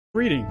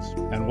Greetings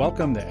and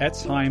welcome to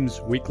Etz Chaim's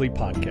weekly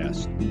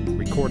podcast,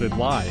 recorded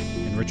live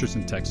in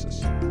Richardson,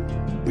 Texas.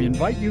 We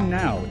invite you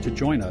now to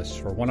join us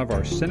for one of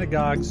our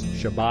synagogue's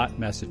Shabbat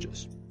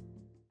messages.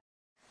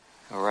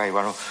 All right, I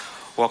want to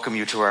welcome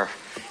you to our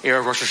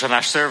Erev Rosh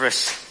Hashanah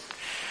service.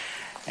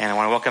 And I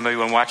want to welcome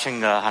everyone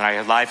watching on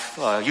our live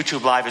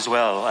YouTube live as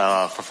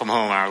well from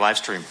home on our live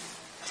stream.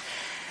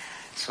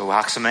 So,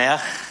 Chag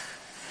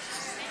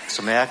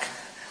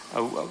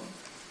Sameach.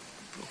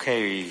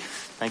 Okay,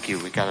 thank you.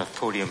 We got a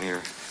podium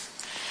here.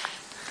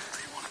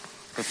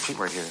 Put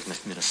right here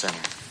in the center.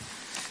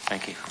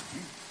 Thank you.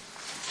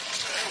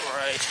 All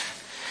right.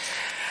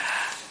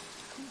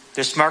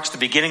 This marks the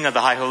beginning of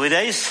the High Holy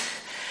Days.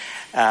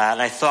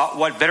 And I thought,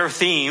 what better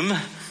theme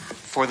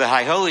for the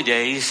High Holy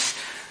Days,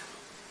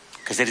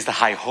 because it is the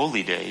High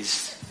Holy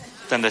Days,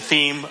 than the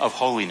theme of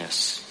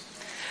holiness.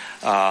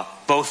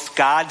 Both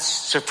God's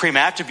supreme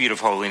attribute of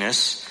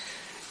holiness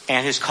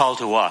and his call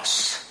to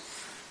us,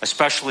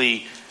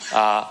 especially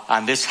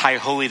on this High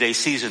Holy Day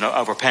season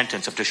of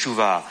repentance, of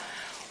Teshuvah,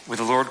 where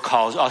the Lord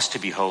calls us to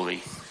be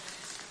holy,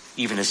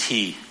 even as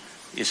he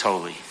is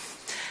holy.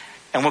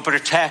 And what better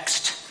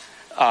text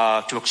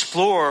to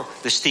explore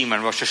this theme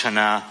on Rosh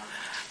Hashanah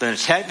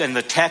than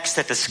the text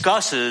that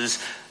discusses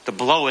the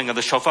blowing of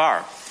the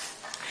shofar.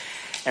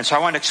 And so I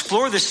want to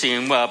explore this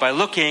theme by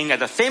looking at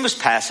the famous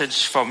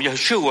passage from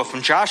Yeshua,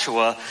 from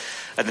Joshua,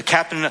 the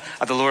captain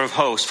of the Lord of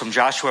hosts, from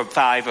Joshua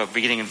 5,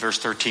 beginning in verse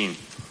 13.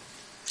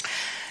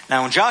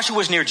 Now, when Joshua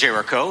was near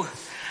Jericho,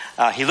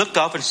 he looked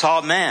up and saw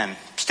a man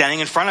standing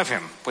in front of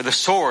him with a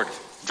sword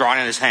drawn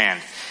in his hand.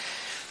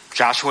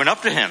 Joshua went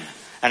up to him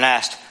and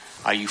asked,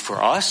 "Are you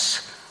for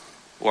us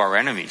or our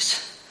enemies?"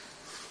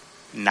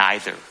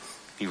 "Neither,"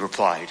 he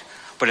replied,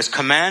 "but as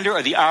commander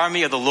of the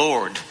army of the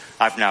Lord,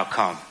 I've now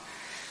come."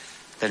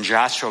 Then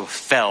Joshua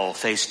fell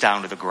face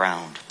down to the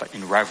ground, but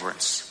in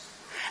reverence,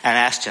 and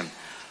asked him,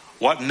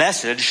 "What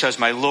message does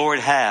my Lord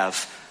have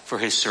for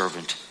his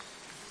servant?"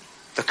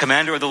 The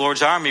commander of the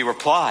Lord's army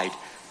replied,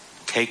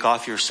 "Take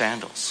off your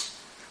sandals,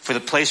 for the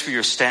place where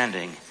you're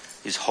standing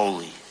is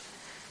holy."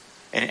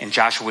 And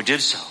Joshua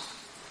did so.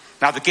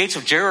 Now the gates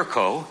of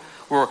Jericho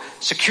were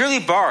securely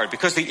barred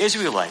because the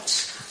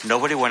Israelites,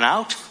 nobody went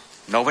out,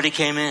 nobody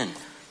came in.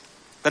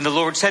 Then the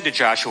Lord said to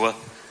Joshua,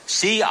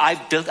 "See,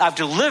 I've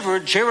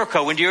delivered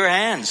Jericho into your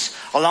hands,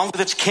 along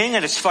with its king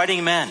and its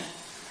fighting men.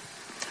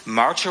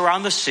 March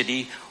around the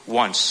city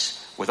once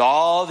with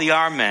all the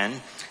armed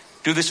men.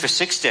 Do this for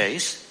 6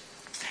 days.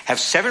 Have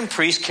 7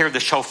 priests carry the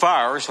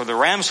shofars, or the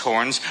ram's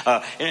horns,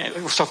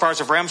 shofars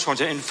of ram's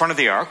horns in front of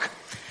the ark.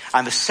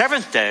 On the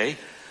 7th day,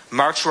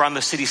 march around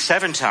the city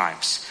 7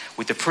 times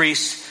with the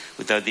priests,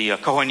 with the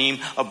Kohanim,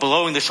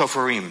 blowing the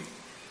shofarim.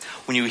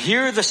 When you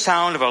hear the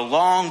sound of a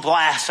long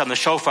blast on the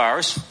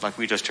shofars, like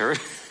we just heard,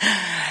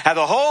 have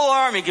the whole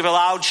army give a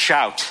loud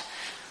shout.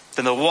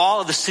 Then the wall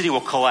of the city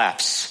will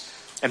collapse,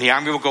 and the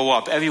army will go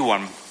up,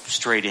 everyone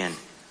straight in."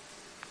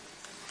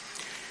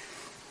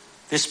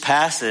 This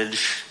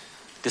passage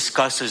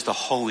discusses the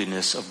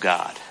holiness of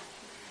God.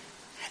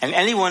 And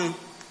anyone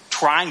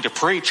trying to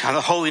preach on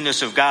the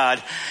holiness of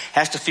God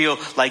has to feel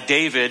like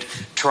David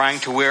trying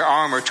to wear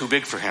armor too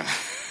big for him.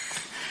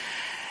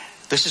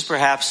 This is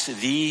perhaps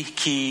the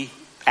key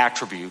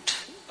attribute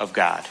of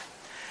God.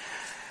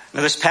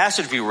 Now, this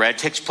passage we read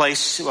takes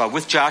place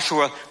with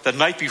Joshua the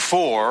night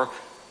before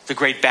the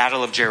great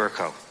battle of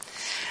Jericho.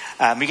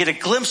 We get a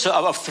glimpse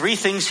of 3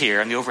 things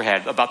here in the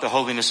overhead about the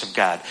holiness of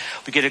God.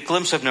 We get a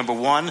glimpse of, number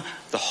 1,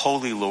 the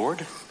Holy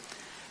Lord.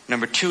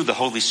 Number 2, the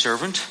Holy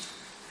Servant.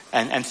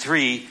 And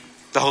 3,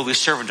 the Holy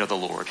Servant of the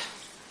Lord.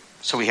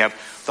 So we have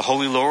the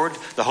Holy Lord,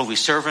 the Holy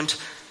Servant,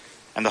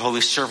 and the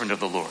Holy Servant of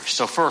the Lord.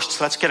 So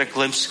first, let's get a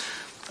glimpse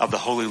of the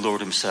Holy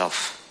Lord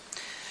himself.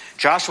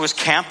 Joshua is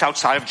camped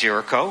outside of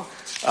Jericho,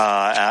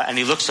 and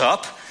he looks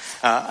up.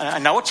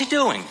 Now what's he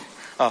doing?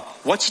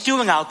 What's he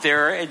doing out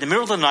there in the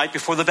middle of the night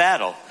before the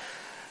battle?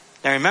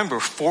 Now remember,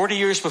 40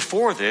 years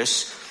before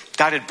this,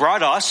 God had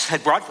brought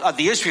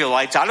the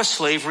Israelites out of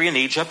slavery in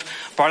Egypt,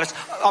 brought us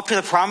up to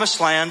the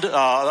promised land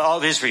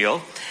of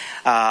Israel.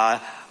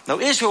 Now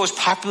Israel was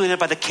populated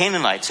by the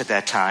Canaanites at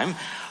that time,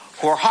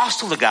 who are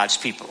hostile to God's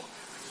people.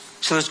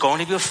 So there's going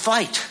to be a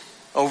fight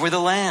over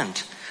the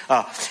land.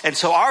 And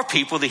so our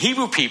people, the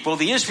Hebrew people,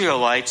 the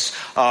Israelites,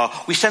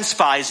 we sent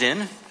spies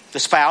in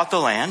to spy out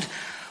the land.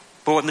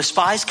 But when the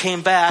spies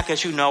came back,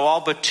 as you know,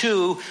 all but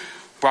 2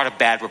 brought a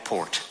bad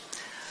report.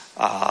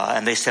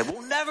 And they said,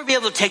 "We'll never be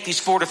able to take these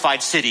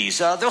fortified cities.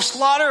 They'll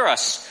slaughter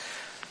us."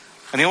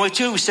 And the only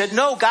 2 who said,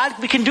 "No, God,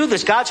 we can do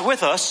this. God's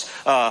with us,"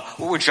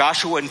 were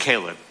Joshua and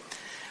Caleb.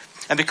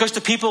 And because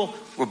the people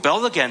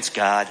rebelled against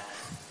God,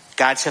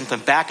 God sent them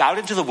back out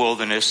into the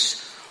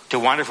wilderness to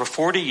wander for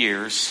 40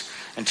 years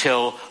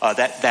until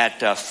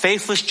that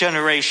faithless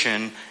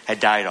generation had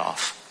died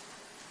off,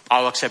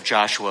 all except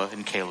Joshua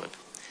and Caleb.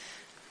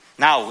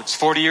 Now, it's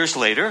 40 years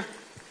later.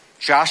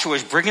 Joshua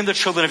is bringing the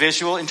children of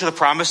Israel into the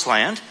promised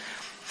land,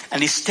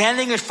 and he's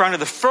standing in front of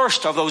the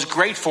first of those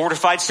great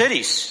fortified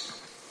cities,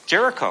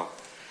 Jericho.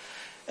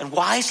 And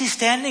why is he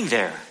standing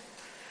there?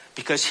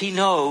 Because he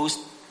knows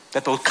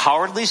that those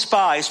cowardly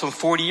spies from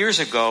 40 years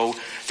ago,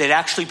 they'd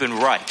actually been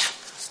right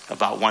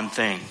about one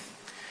thing.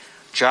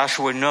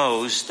 Joshua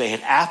knows they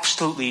had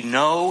absolutely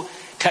no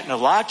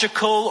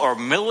technological or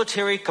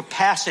military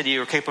capacity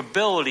or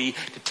capability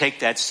to take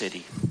that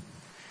city.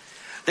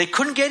 They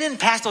couldn't get in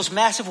past those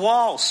massive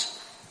walls.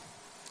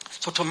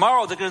 So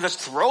tomorrow they're going to just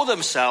throw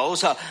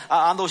themselves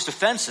on those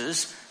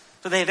defenses,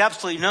 but they had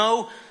absolutely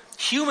no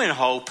human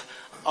hope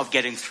of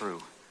getting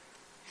through.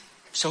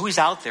 So he's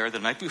out there the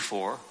night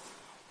before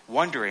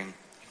wondering,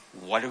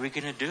 what are we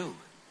going to do?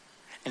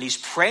 And he's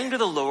praying to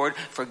the Lord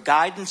for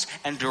guidance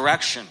and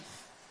direction.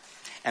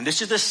 And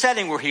this is the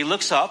setting where he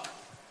looks up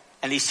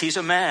and he sees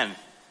a man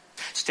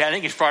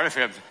standing in front of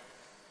him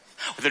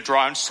with a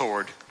drawn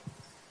sword.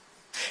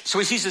 So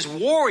he sees this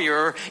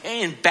warrior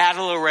in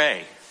battle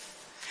array.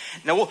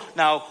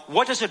 Now,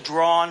 what does a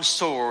drawn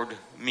sword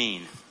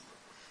mean?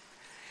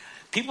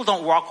 People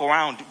don't walk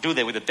around, do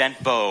they, with a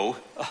bent bow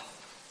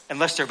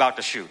unless they're about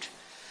to shoot.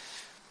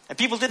 And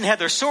people didn't have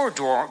their sword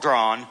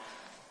drawn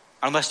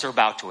unless they're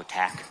about to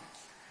attack.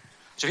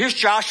 So here's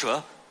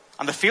Joshua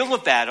on the field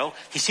of battle.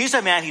 He sees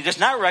a man he does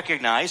not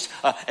recognize,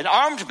 an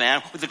armed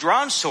man with a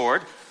drawn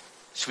sword.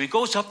 So he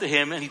goes up to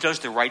him and he does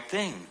the right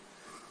thing.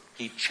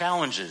 He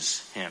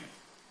challenges him.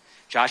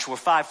 Joshua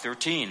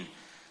 5:13.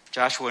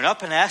 Joshua went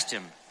up and asked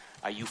him,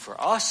 are you for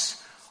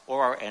us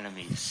or our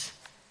enemies?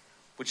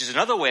 Which is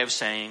another way of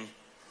saying,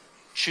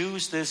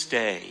 choose this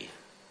day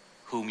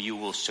whom you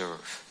will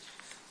serve.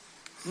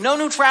 No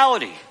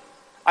neutrality.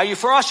 Are you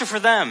for us or for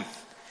them?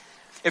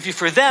 If you're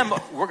for them,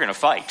 we're going to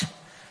fight.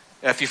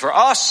 If you're for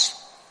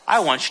us, I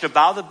want you to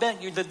bow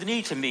the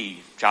knee to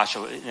me,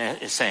 Joshua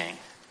is saying.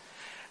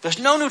 There's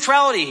no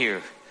neutrality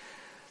here.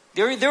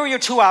 There are your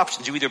two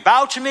options. You either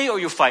bow to me or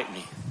you fight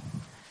me.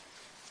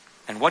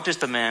 And what does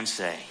the man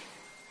say?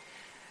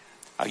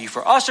 Are you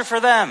for us or for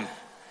them?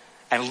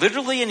 And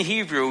literally in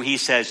Hebrew, he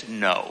says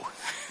no.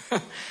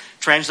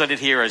 Translated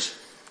here as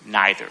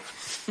neither.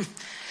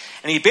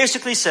 And he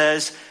basically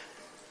says,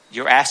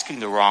 you're asking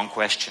the wrong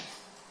question.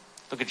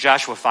 Look at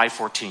Joshua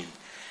 5:14.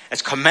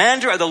 As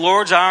commander of the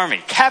Lord's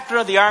army, captain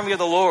of the army of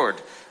the Lord,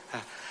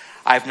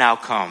 I've now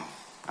come.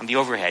 On the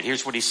overhead,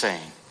 here's what he's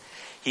saying.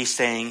 He's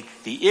saying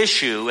the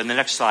issue, and the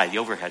next slide, the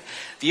overhead.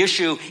 The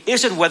issue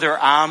isn't whether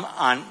I'm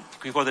on,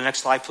 can you go to the next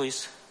slide,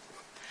 please?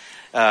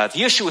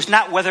 The issue is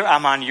not whether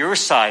I'm on your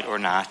side or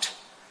not.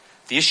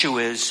 The issue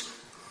is,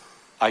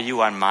 are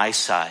you on my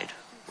side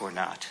or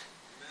not?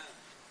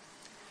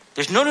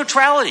 There's no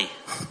neutrality.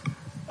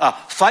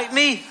 Fight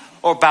me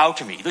or bow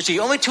to me. Those are the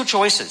only two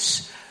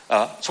choices.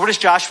 So what does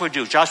Joshua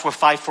do? Joshua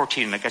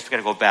 5:14. I guess we got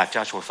to go back.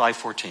 Joshua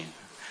 5:14.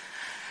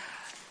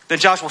 Then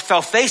Joshua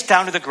fell face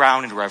down to the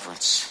ground in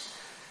reverence.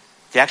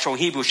 The actual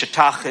Hebrew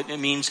shatach, it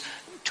means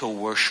to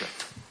worship.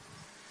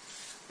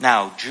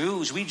 Now,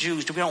 we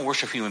Jews, we don't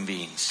worship human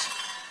beings.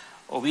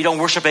 Or we don't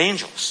worship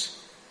angels.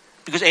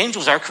 Because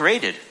angels are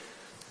created.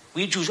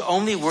 We Jews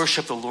only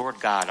worship the Lord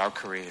God, our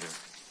Creator.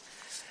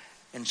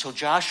 And so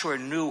Joshua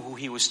knew who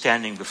he was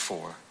standing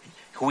before,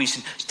 who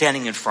he's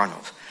standing in front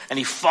of. And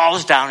he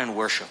falls down in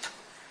worship.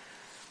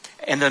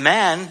 And the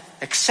man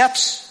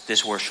accepts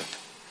this worship.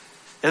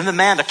 Then the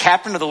man, the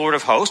captain of the Lord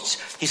of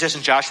hosts, he says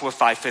in Joshua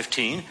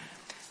 5:15,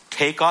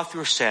 take off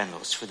your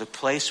sandals, for the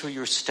place where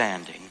you're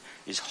standing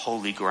is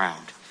holy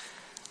ground.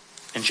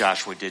 And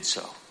Joshua did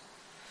so.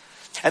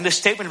 And this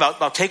statement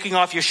about taking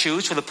off your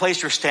shoes, for the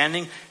place you're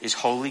standing is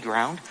holy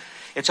ground,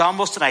 it's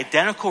almost an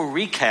identical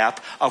recap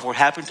of what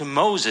happened to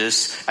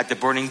Moses at the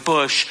burning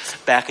bush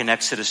back in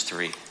Exodus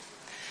 3.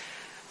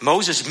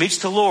 Moses meets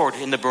the Lord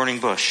in the burning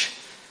bush.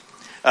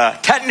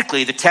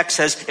 Technically, the text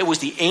says it was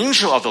the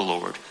angel of the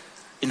Lord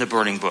in the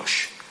burning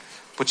bush,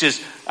 which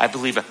is, I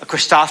believe, a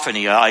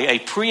Christophany, a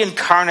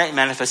pre-incarnate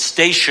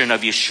manifestation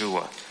of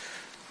Yeshua,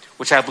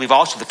 which I believe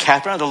also the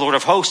captain of the Lord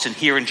of hosts and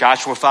here in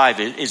Joshua 5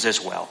 is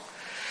as well.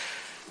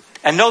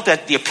 And note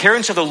that the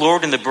appearance of the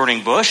Lord in the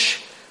burning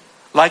bush,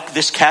 like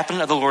this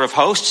captain of the Lord of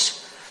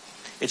hosts,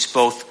 it's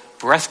both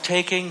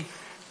breathtaking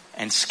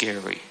and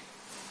scary.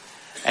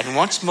 And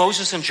once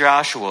Moses and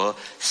Joshua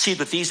see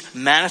that these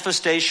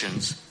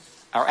manifestations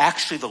are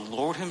actually the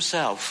Lord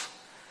himself,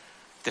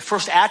 the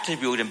first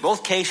attribute in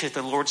both cases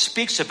the Lord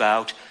speaks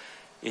about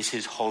is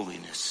his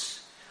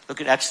holiness.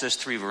 Look at Exodus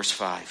 3 verse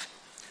 5.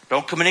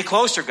 Don't come any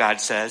closer, God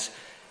says.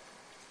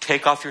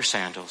 Take off your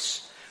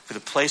sandals, for the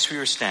place where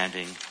you're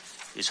standing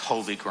is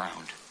holy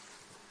ground.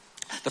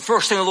 The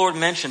first thing the Lord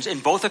mentions in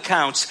both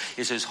accounts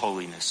is his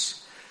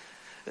holiness.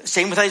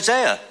 Same with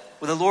Isaiah.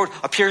 When the Lord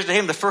appears to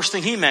him, the first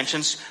thing he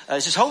mentions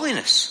is his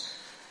holiness.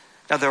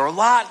 Now, there are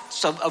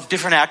lots of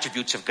different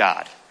attributes of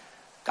God.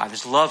 God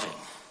is loving.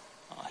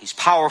 He's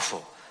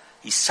powerful.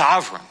 He's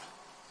sovereign.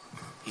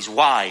 He's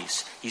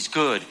wise. He's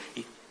good.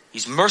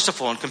 He's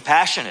merciful and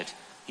compassionate.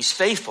 He's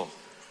faithful.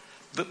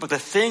 But the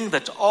thing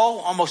that's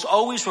almost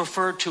always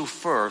referred to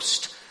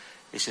first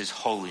is his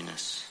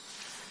holiness.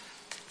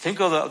 Think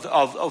of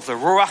the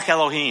Ruach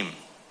Elohim,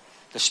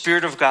 the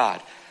Spirit of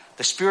God.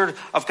 The Spirit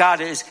of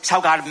God is how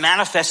God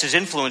manifests his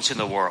influence in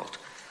the world.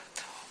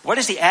 What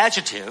is the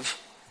adjective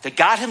that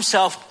God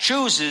himself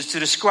chooses to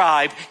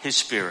describe his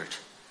Spirit.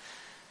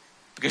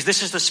 Because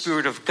this is the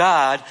Spirit of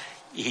God.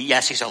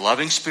 Yes, he's a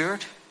loving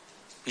Spirit.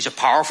 He's a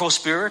powerful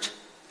Spirit.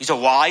 He's a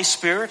wise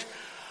Spirit.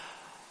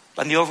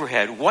 On the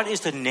overhead, what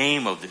is the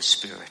name of this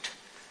Spirit?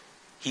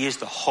 He is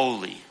the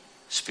Holy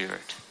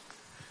Spirit.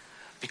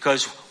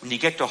 Because when you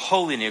get to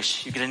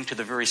holiness, you get into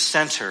the very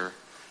center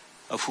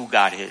of who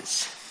God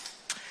is.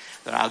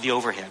 Now, the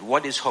overhead,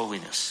 what is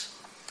holiness?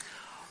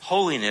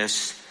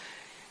 Holiness,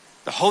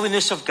 the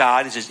holiness of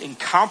God is his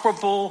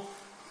incomparable,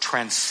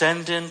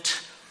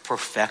 transcendent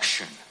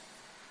perfection,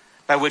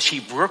 by which he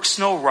brooks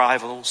no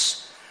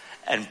rivals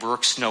and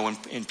brooks no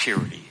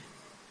impurity.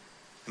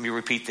 Let me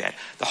repeat that.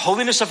 The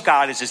holiness of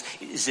God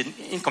is an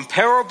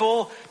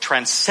incomparable,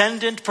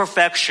 transcendent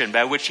perfection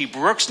by which he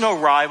brooks no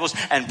rivals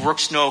and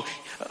brooks no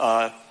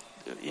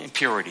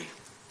impurity.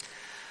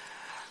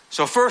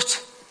 So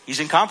first, he's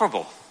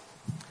incomparable.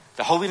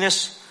 The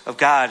holiness of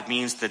God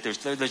means that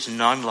there's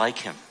none like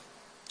him.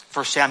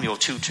 1 Samuel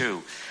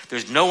 2:2.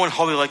 There's no one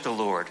holy like the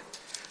Lord.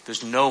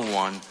 There's no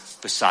one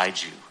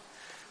beside you.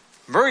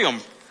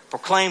 Miriam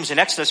proclaims in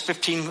Exodus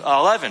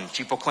 15:11,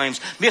 she proclaims,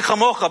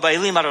 Michamocha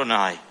ba'elim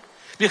Adonai.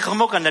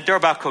 Michamocha nader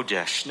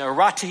ba'kodesh.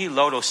 Narati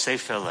lodo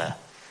sefele.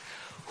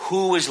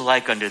 Who is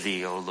like unto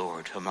thee, O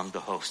Lord, among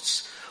the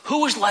hosts?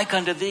 Who is like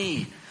unto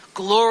thee?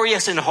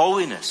 Glorious in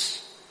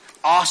holiness,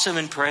 awesome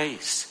in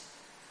praise,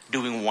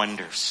 doing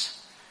wonders.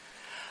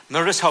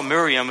 Notice how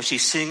Miriam, she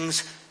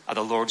sings of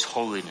the Lord's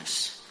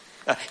holiness.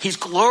 He's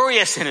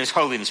glorious in his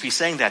holiness. We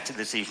sang that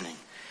this evening.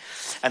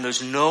 And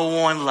there's no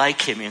one like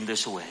him in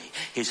this way.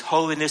 His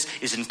holiness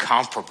is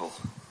incomparable.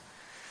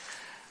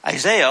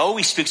 Isaiah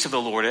always speaks of the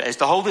Lord as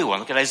the Holy One.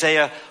 Look at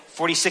Isaiah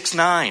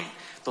 46:9.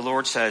 The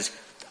Lord says,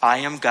 I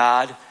am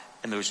God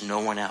and there's no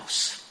one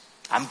else.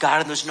 I'm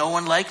God and there's no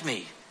one like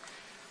me.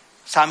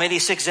 Psalm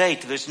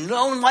 86:8. There's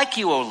no one like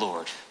you, O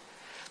Lord.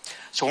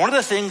 So one of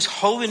the things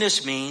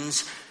holiness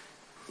means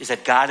is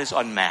that God is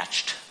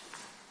unmatched.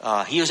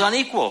 He is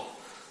unequal.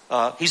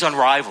 He's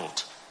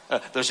unrivaled.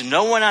 There's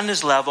no one on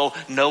his level.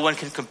 No one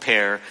can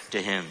compare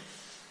to him.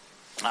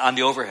 On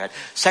the overhead.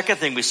 Second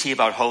thing we see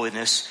about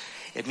holiness,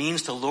 it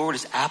means the Lord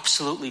is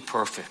absolutely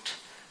perfect,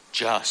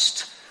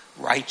 just,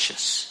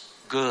 righteous,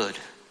 good,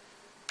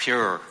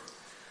 pure.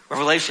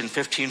 Revelation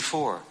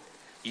 15:4.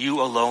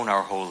 You alone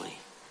are holy.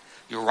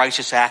 Your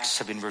righteous acts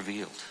have been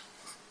revealed.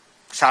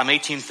 Psalm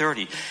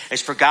 18:30.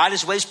 As for God,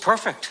 his way is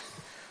perfect.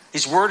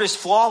 His word is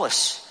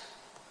flawless.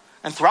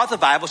 And throughout the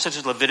Bible, such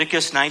as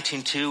Leviticus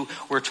 19:2,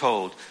 we're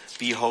told,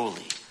 be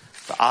holy,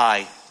 for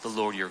I, the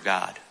Lord your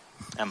God,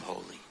 am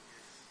holy.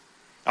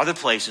 Other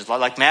places,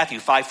 like Matthew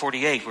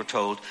 5:48, we're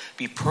told,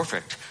 be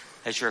perfect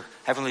as your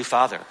heavenly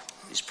Father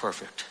is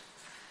perfect.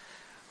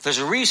 There's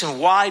a reason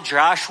why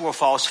Joshua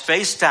falls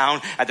face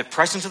down at the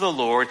presence of the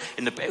Lord,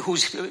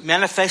 who's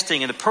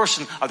manifesting in the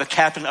person of the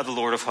captain of the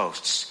Lord of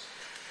hosts.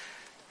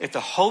 If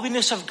the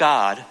holiness of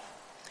God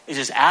is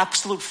his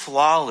absolute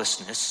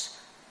flawlessness,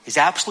 his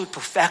absolute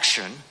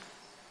perfection,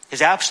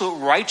 his absolute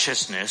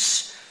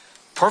righteousness,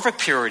 perfect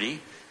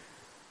purity,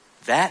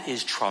 that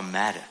is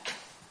traumatic.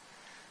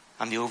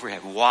 On the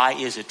overhead, why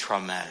is it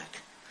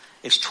traumatic?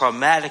 It's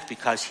traumatic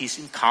because he's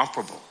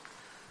incomparable.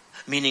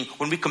 Meaning,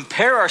 when we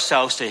compare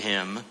ourselves to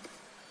him,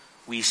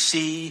 we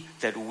see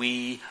that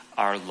we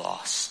are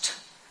lost.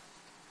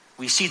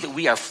 We see that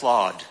we are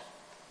flawed.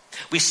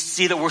 We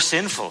see that we're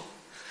sinful.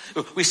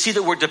 We see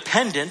that we're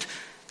dependent,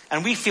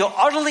 and we feel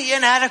utterly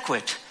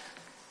inadequate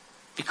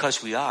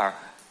because we are.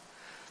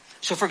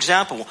 So, for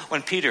example,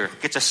 when Peter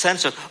gets a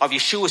sense of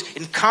Yeshua's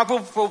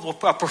incomparable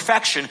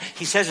perfection,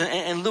 he says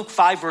in Luke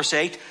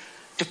 5:8,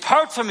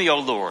 depart from me, O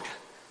Lord,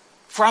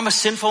 for I'm a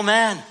sinful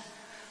man.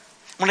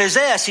 When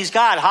Isaiah sees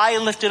God high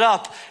and lifted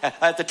up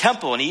at the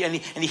temple, and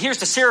he hears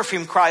the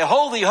seraphim cry,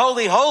 holy,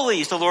 holy, holy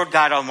is the Lord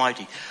God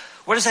Almighty.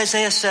 What does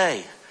Isaiah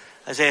say?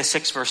 Isaiah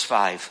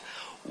 6:5.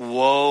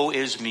 Woe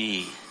is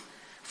me,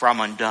 for I'm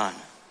undone.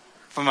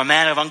 From a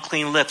man of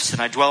unclean lips,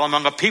 and I dwell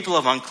among a people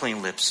of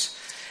unclean lips.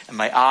 And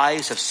my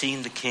eyes have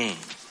seen the King,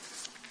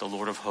 the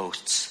Lord of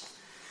hosts.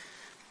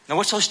 Now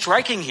what's so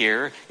striking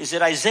here is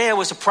that Isaiah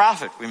was a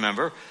prophet,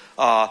 remember,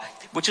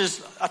 which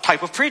is a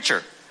type of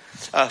preacher.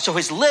 So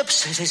his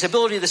lips, his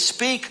ability to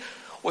speak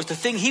was the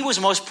thing he was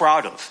most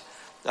proud of,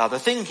 the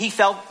thing he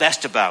felt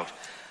best about.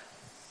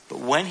 But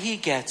when he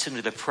gets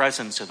into the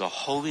presence of the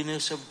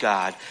holiness of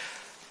God,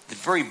 the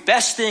very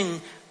best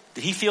thing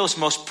that he feels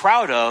most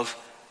proud of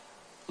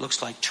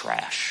looks like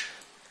trash.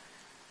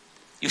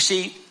 You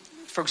see,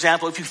 for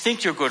example, if you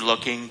think you're good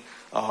looking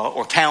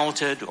or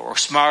talented or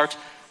smart,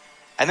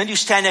 and then you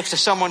stand next to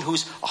someone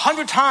who's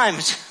 100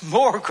 times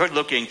more good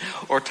looking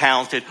or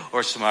talented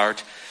or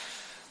smart,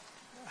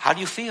 how do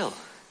you feel?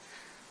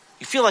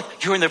 You feel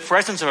like you're in the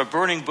presence of a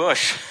burning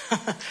bush.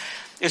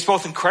 It's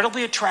both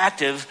incredibly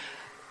attractive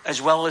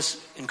as well as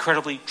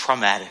incredibly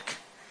traumatic.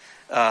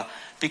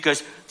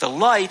 Because the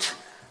light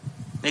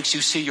makes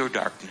you see your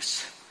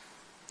darkness.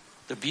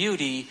 The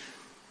beauty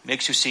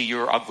makes you see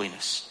your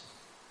ugliness.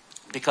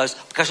 Because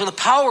of the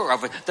power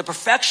of it, the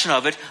perfection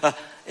of it,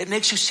 it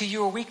makes you see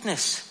your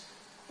weakness.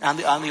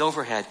 on the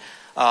overhead.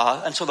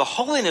 And so the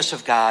holiness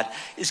of God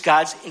is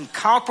God's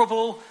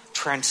incomparable,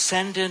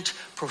 transcendent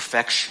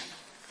perfection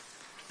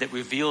that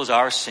reveals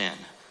our sin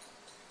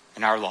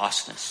and our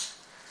lostness.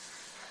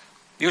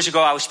 Years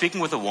ago, I was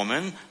speaking with a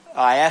woman.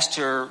 I asked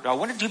her,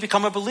 when did you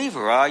become a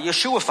believer, a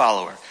Yeshua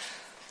follower?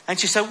 And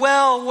she said,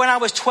 well, when I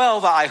was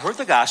 12, I heard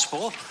the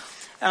gospel,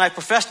 and I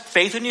professed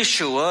faith in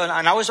Yeshua,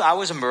 and I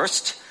was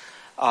immersed.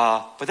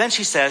 But then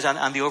she says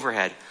on the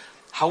overhead,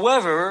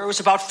 however, it was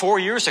about 4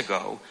 years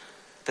ago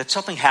that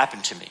something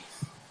happened to me.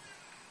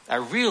 I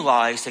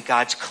realized that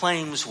God's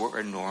claims were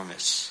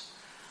enormous.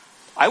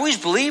 I always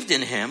believed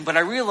in him, but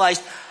I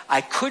realized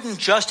I couldn't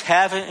just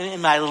have him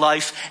in my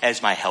life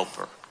as my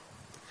helper.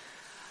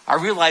 I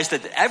realized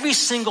that every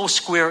single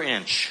square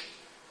inch,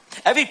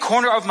 every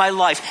corner of my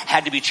life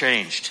had to be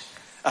changed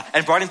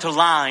and brought into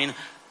line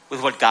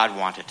with what God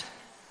wanted.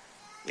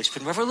 It's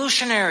been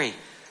revolutionary.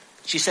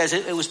 She says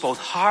it was both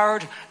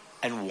hard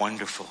and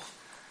wonderful.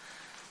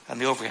 On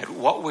the overhead,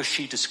 what was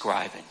she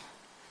describing?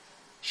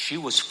 She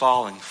was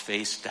falling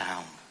face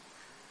down.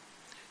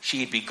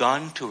 She had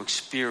begun to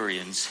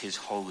experience his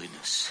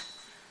holiness.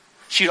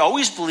 She had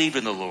always believed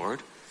in the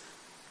Lord,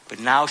 but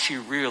now she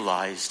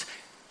realized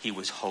he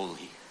was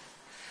holy.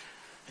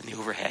 In the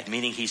overhead,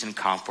 meaning he's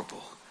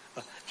incomparable.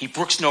 He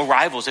brooks no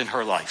rivals in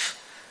her life.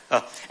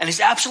 And he's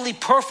absolutely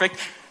perfect,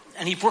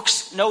 and he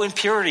brooks no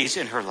impurities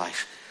in her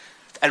life.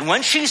 And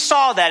when she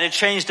saw that, it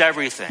changed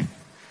everything.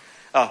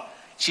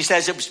 She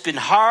says it's been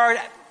hard,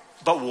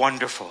 but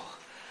wonderful.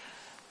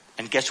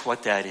 And guess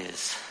what that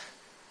is?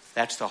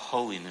 That's the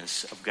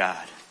holiness of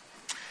God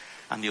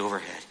on the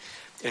overhead.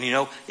 And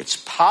it's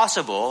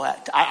possible,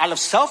 out of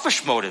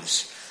selfish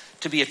motives,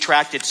 to be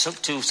attracted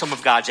to some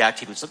of God's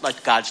attributes,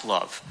 like God's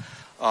love.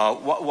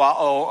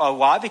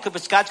 Why?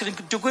 Because God's going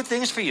to do good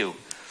things for you.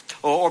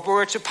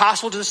 Or it's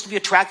possible to be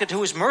attracted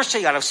to his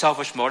mercy out of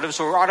selfish motives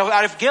or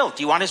out of guilt.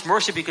 You want his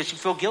mercy because you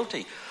feel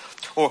guilty.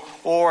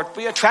 Or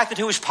be attracted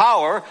to his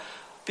power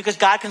because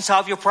God can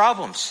solve your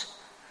problems.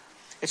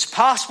 It's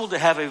possible to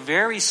have a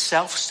very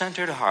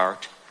self-centered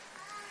heart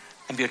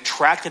and be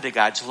attracted to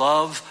God's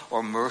love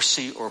or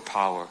mercy or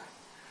power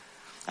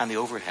on the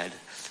overhead.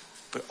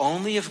 But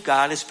only if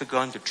God has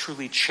begun to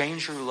truly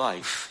change your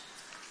life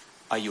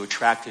are you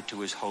attracted to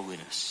his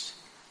holiness.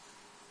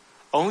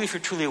 Only if you're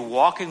truly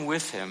walking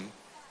with him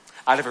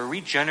out of a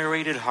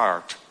regenerated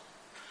heart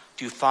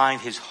do you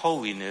find his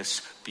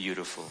holiness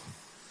beautiful.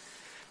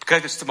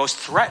 Because it's the most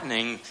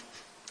threatening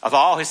of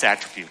all his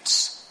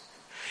attributes.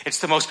 It's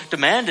the most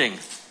demanding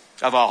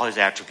of all his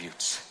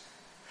attributes.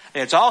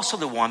 And it's also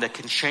the one that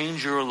can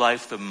change your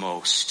life the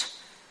most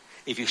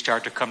if you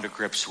start to come to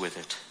grips with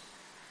it.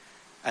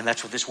 And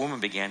that's what this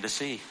woman began to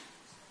see.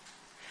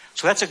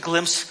 So that's a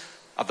glimpse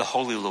of the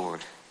Holy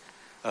Lord.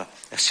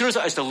 As soon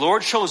as the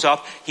Lord shows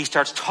up, he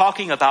starts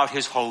talking about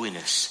his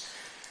holiness.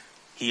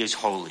 He is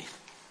holy.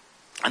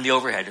 On the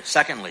overhead,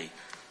 secondly,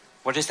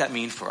 what does that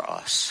mean for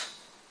us?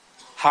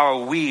 How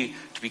are we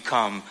to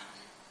become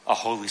a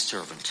holy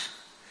servant?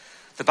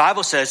 The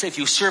Bible says if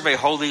you serve a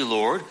holy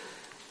Lord,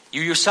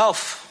 you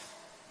yourself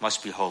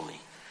must be holy.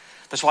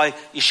 That's why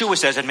Yeshua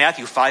says in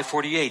Matthew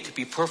 5:48, to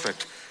be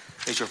perfect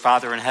as your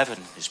Father in heaven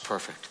is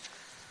perfect.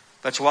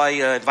 That's why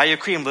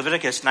Vayikra in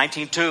Leviticus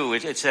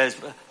 19:2, it says,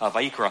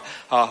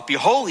 Vayikra, be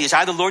holy as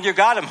I, the Lord your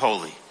God, am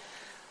holy.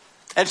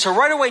 And so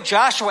right away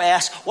Joshua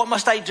asks, what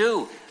must I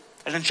do?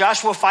 And in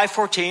Joshua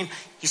 5:14,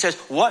 he says,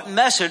 what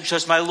message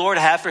does my Lord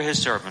have for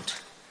his servant?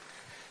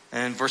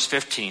 And in verse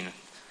 15,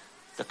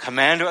 the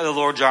commander of the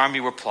Lord's army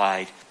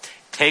replied,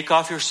 take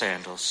off your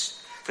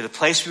sandals, for the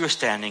place where you're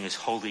standing is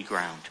holy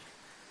ground.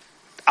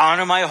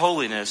 Honor my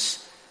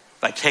holiness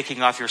by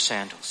taking off your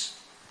sandals.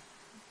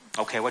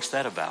 Okay, what's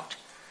that about?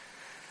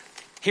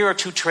 Here are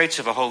two traits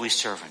of a holy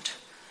servant.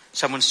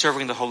 Someone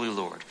serving the Holy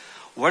Lord.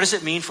 What does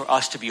it mean for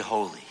us to be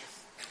holy?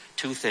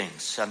 Two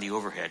things on the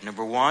overhead.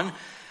 Number one,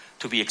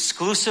 to be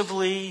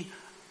exclusively,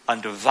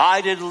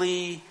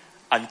 undividedly,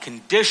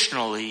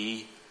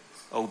 unconditionally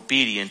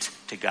obedient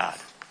to God.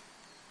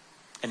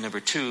 And number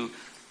two,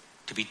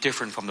 to be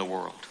different from the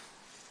world.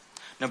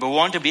 Number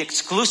one, to be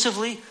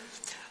exclusively,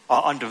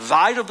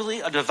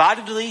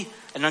 undividedly,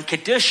 and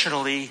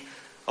unconditionally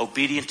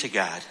obedient to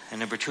God. And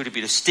number two, to be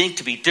distinct,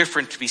 to be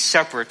different, to be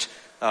separate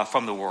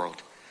from the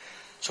world.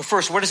 So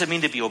first, what does it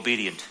mean to be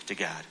obedient to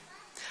God?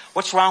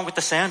 What's wrong with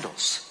the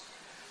sandals?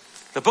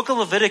 The book of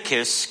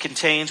Leviticus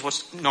contains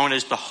what's known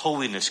as the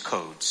holiness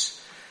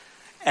codes.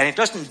 And it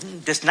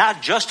does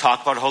not just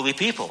talk about holy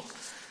people.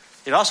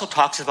 It also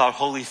talks about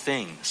holy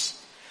things,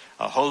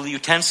 holy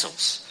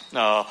utensils,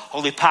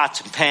 holy pots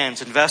and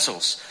pans and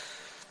vessels,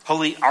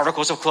 holy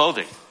articles of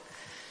clothing.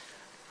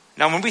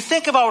 Now, when we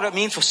think about what it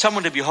means for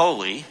someone to be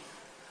holy,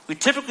 we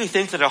typically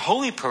think that a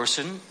holy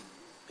person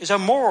is a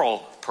moral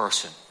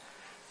person.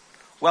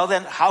 Well,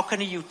 then, how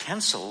can a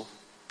utensil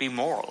be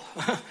moral?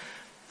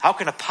 How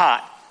can a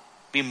pot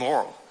be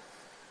moral?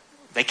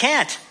 They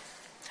can't.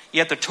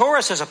 Yet the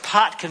Torah says a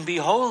pot can be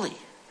holy.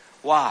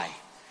 Why?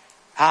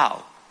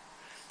 How?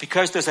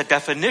 Because there's a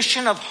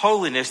definition of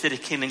holiness that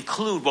it can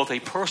include both a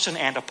person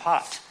and a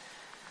pot.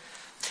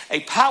 A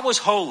pot was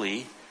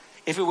holy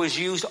if it was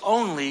used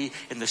only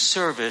in the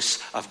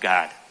service of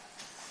God.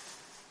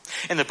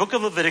 In the book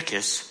of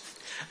Leviticus,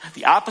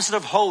 the opposite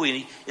of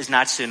holy is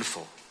not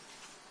sinful.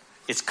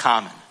 It's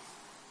common.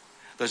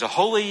 There's a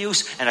holy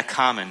use and a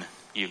common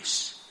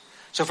use.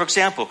 So, for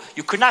example,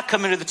 you could not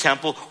come into the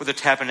temple or the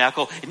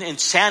tabernacle in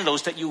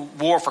sandals that you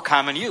wore for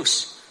common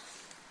use.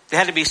 They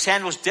had to be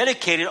sandals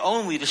dedicated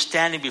only to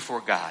standing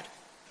before God.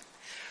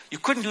 You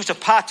couldn't use a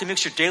pot to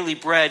mix your daily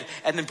bread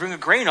and then bring a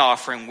grain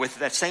offering with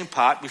that same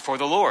pot before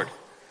the Lord.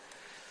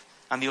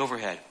 On the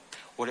overhead,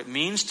 what it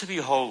means to be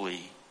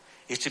holy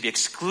is to be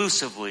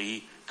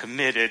exclusively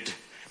committed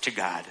to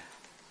God.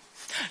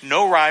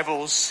 No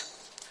rivals,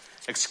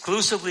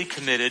 exclusively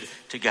committed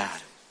to God.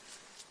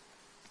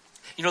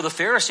 You know, the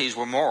Pharisees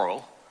were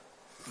moral,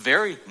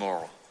 very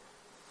moral,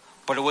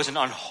 but it was an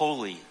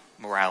unholy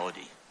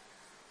morality.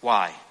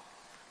 Why?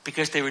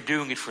 Because they were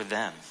doing it for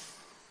them,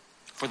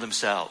 for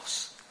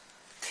themselves.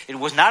 It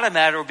was not a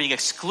matter of being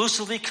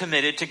exclusively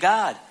committed to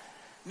God.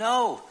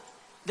 No,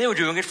 they were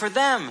doing it for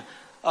them.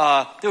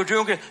 They were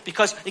doing it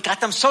because it got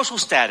them social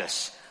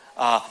status.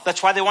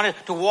 That's why they wanted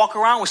to walk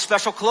around with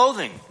special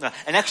clothing,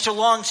 an extra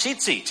long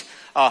seat,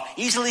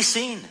 easily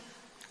seen.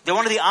 They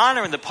wanted the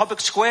honor in the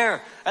public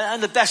square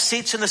and the best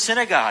seats in the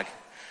synagogue.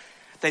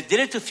 They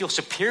did it to feel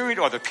superior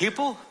to other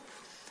people.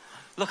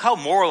 Look how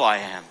moral I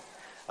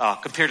am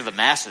compared to the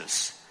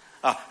masses.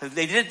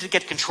 They did it to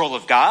get control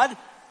of God.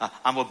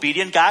 I'm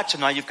obedient, God, so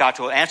now you've got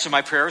to answer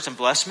my prayers and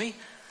bless me.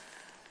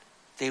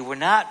 They were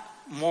not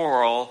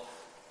moral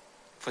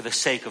for the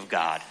sake of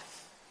God.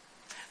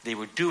 They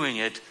were doing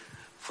it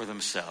for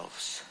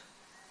themselves.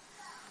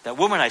 That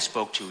woman I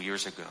spoke to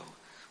years ago,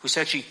 who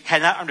said she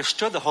had not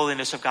understood the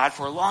holiness of God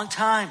for a long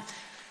time.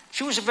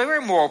 She was a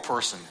very moral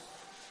person.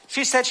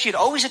 She said she had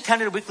always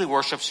attended weekly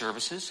worship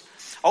services,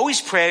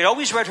 always prayed,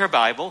 always read her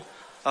Bible,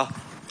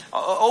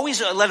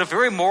 always led a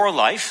very moral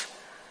life.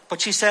 But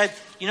she said,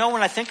 you know,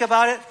 when I think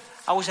about it,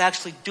 I was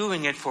actually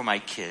doing it for my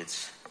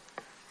kids.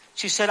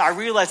 She said, I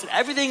realized that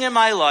everything in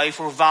my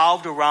life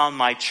revolved around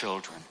my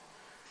children.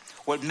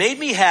 What made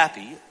me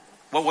happy,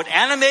 what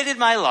animated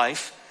my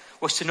life,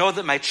 was to know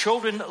that my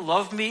children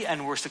loved me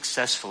and were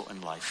successful in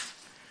life.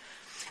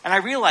 And I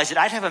realized that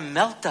I'd have a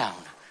meltdown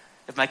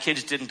if my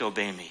kids didn't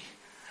obey me.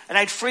 And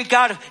I'd freak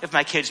out if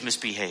my kids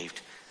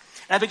misbehaved.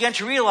 And I began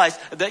to realize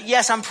that,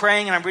 yes, I'm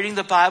praying and I'm reading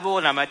the Bible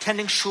and I'm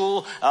attending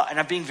shul and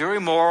I'm being very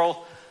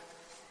moral,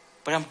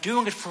 but I'm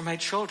doing it for my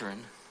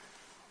children.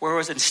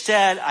 Whereas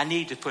instead, I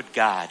need to put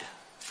God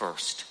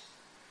first.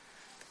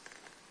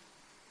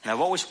 Now,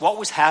 what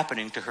was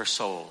happening to her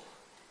soul?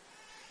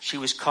 She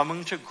was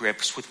coming to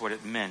grips with what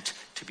it meant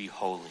to be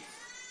holy.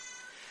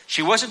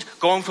 She wasn't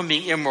going from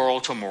being immoral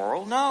to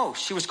moral. No,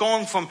 she was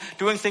going from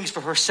doing things for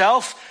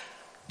herself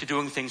to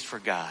doing things for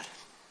God.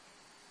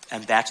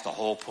 And that's the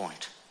whole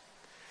point.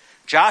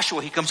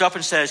 Joshua, he comes up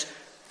and says,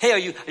 hey, are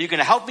you going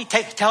to help me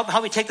take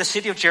the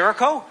city of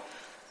Jericho?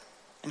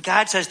 And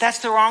God says, that's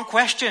the wrong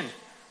question.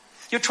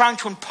 You're trying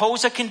to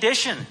impose a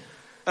condition.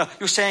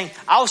 You're saying,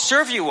 I'll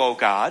serve you, O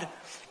God,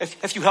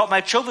 if you help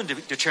my children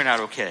to turn out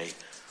okay.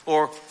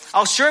 Or,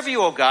 I'll serve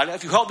you, O God,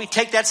 if you help me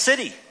take that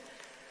city.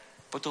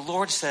 But the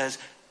Lord says,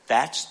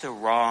 that's the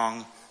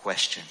wrong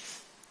question.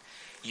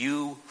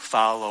 You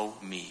follow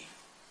me.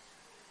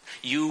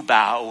 You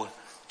bow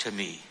to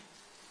me,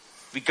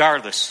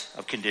 regardless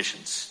of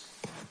conditions.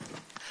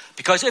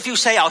 Because if you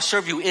say, I'll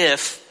serve you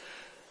if,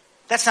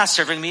 that's not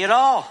serving me at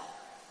all.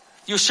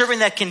 You're serving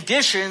that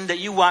condition that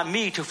you want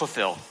me to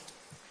fulfill.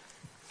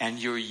 And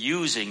you're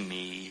using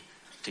me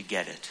to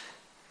get it.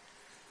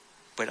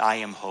 But I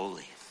am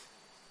holy.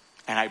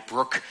 And I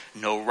brook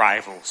no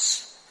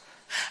rivals.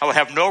 I will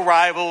have no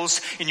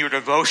rivals in your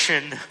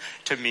devotion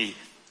to me.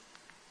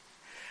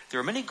 There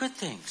are many good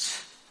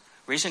things.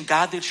 Raising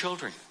godly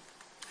children.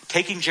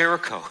 Taking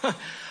Jericho.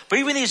 But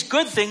even these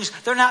good things,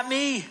 they're not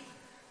me.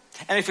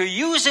 And if you're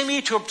using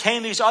me to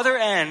obtain these other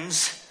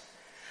ends,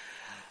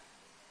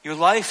 your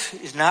life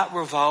is not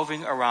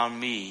revolving around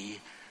me,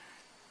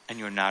 and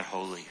you're not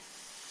holy.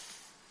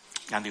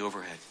 On the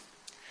overhead.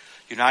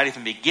 You're not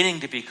even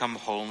beginning to become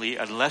holy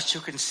unless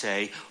you can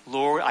say,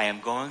 Lord, I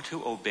am going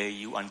to obey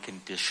you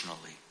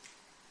unconditionally.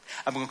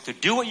 I'm going to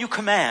do what you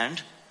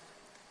command,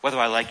 whether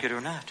I like it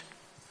or not.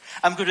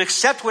 I'm going to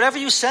accept whatever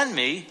you send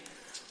me,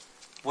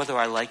 whether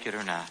I like it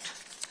or not.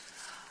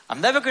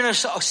 I'm never going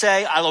to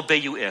say, I'll obey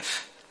you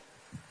if.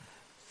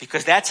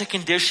 Because that's a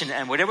condition,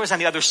 and whatever's on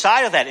the other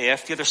side of that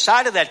if, the other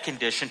side of that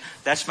condition,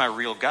 that's my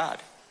real God.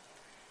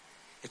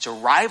 It's a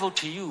rival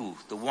to you,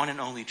 the one and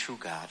only true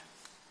God.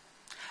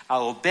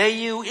 I'll obey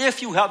you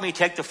if you help me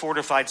take the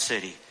fortified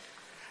city.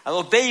 I'll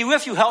obey you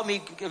if you help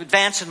me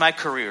advance in my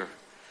career.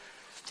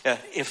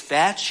 If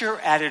that's your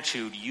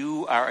attitude,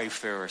 you are a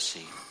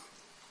Pharisee.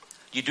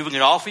 You're doing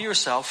it all for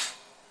yourself.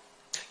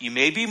 You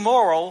may be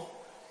moral,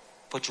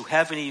 but you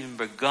haven't even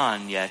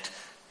begun yet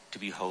to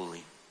be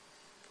holy.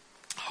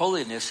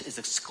 Holiness is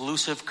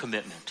exclusive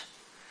commitment,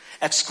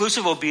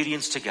 exclusive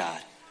obedience to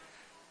God.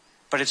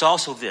 But it's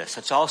also this.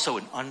 It's also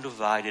an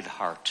undivided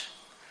heart.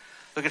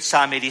 Look at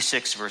Psalm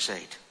 86, verse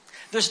 8.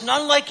 There's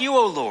none like you,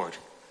 O Lord.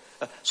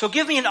 So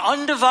give me an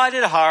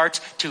undivided heart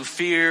to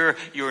fear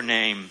your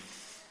name.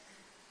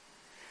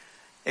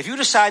 If you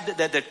decide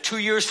that 2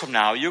 years from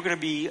now you're going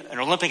to be an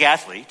Olympic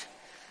athlete,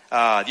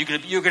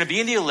 you're going to be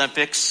in the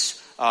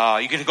Olympics,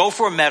 you're going to go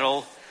for a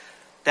medal,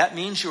 that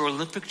means your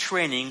Olympic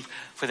training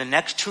for the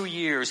next 2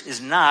 years is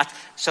not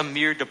some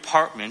mere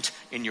department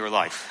in your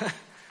life.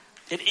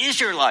 It is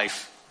your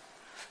life.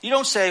 You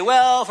don't say,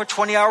 well, for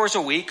 20 hours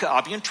a week,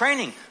 I'll be in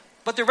training,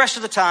 but the rest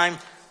of the time,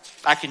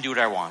 I can do what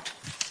I want.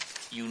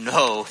 You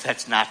know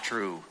that's not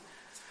true.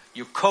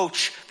 Your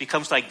coach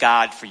becomes like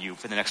God for you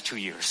for the next 2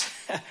 years.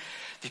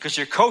 Because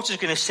your coach is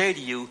going to say to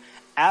you,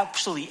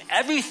 absolutely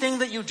everything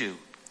you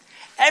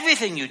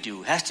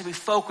do has to be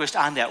focused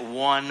on that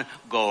one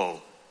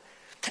goal.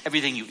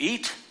 Everything you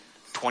eat,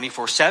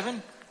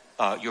 24/7,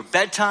 your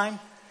bedtime,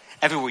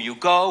 everywhere you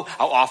go,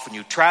 how often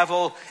you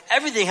travel,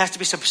 everything has to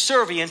be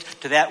subservient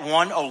to that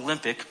one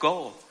Olympic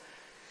goal.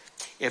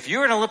 If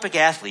you're an Olympic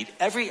athlete,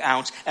 every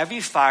ounce,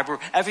 every fiber,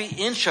 every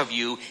inch of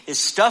you is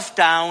stuffed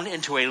down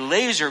into a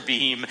laser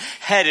beam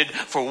headed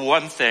for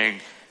one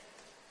thing.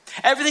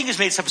 Everything is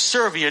made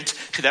subservient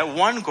to that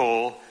one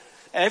goal.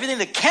 Everything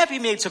that can't be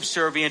made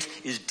subservient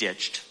is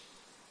ditched.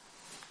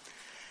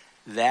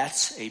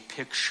 That's a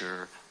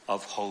picture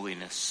of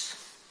holiness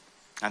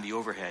on the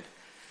overhead.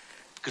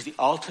 Because the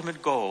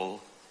ultimate goal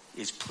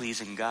is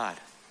pleasing God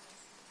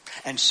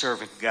and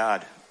serving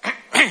God.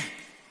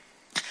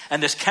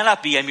 And this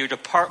cannot be a mere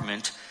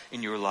department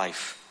in your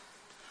life,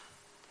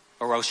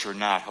 or else you're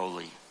not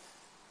holy.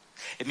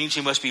 It means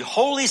you must be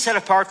wholly set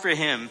apart for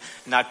Him,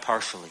 not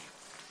partially.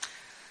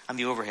 On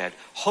the overhead,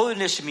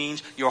 holiness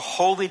means you're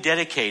wholly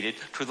dedicated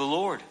to the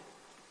Lord.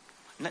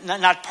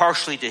 Not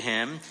partially to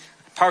Him,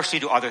 partially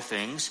to other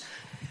things.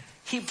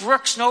 He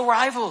brooks no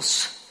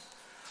rivals.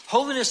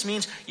 Holiness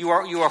means you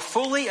are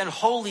fully and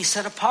wholly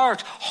set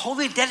apart,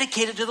 wholly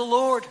dedicated to the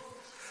Lord.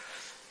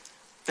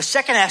 The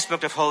second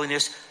aspect of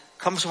holiness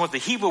comes from what the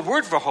Hebrew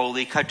word for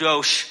holy,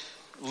 kadosh,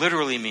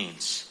 literally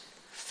means.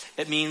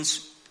 It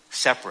means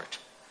separate.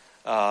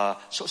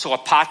 So a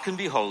pot can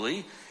be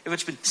holy if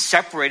it's been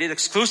separated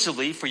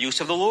exclusively for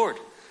use of the Lord.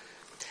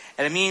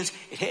 And it means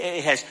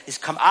it's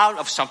come out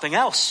of something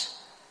else.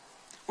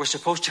 We're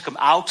supposed to come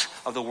out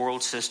of the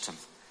world system,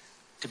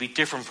 to be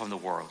different from the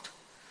world.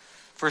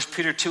 1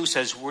 Peter 2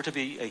 says we're to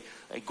be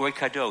a goy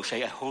kadosh,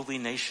 a holy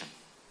nation.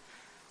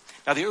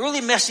 Now the early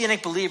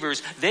Messianic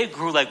believers, they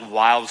grew like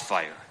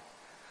wildfire.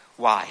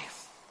 Why?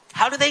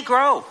 How did they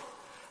grow?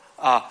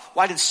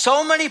 Why did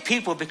so many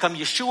people become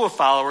Yeshua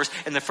followers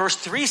in the first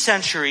 3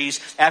 centuries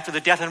after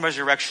the death and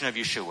resurrection of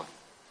Yeshua?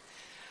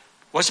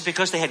 Was it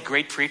because they had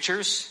great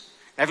preachers?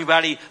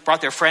 Everybody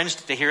brought their friends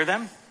to hear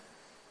them?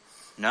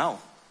 No.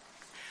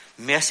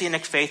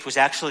 Messianic faith was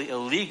actually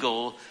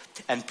illegal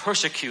and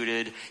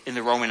persecuted in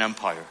the Roman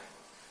Empire.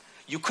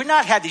 You could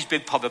not have these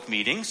big public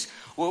meetings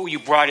where you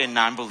brought in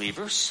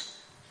non-believers.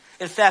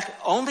 In fact,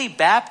 only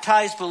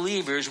baptized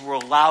believers were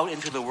allowed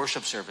into the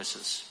worship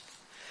services.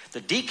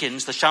 The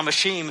deacons, the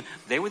shamashim,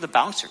 they were the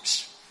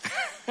bouncers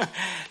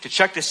to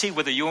check to see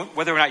whether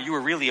or not you were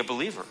really a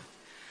believer.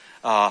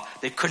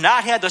 They could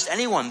not have just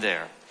anyone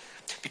there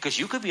because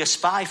you could be a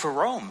spy for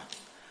Rome.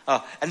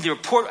 And the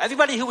report,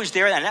 everybody who was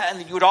there,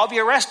 and you would all be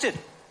arrested.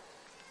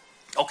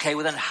 Okay,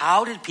 well then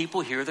how did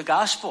people hear the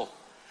gospel?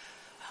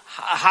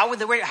 How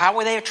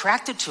were they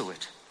attracted to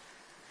it?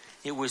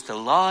 It was the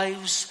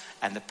lives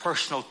and the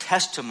personal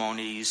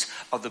testimonies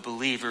of the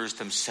believers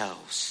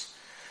themselves.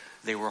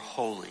 They were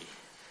holy,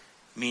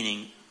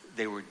 meaning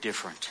they were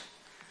different.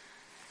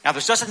 Now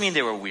this doesn't mean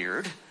they were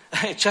weird.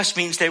 It just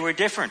means they were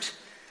different.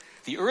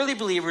 The early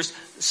believers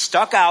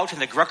stuck out in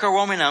the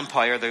Greco-Roman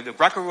Empire, the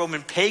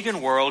Greco-Roman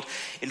pagan world,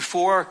 in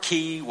 4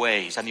 key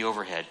ways on the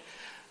overhead.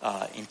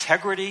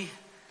 Integrity,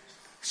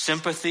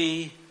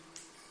 sympathy,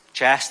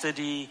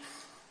 chastity,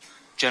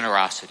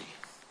 generosity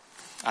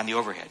on the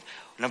overhead.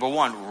 Number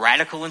 1,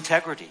 radical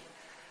integrity.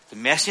 The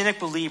Messianic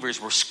believers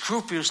were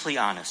scrupulously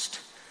honest.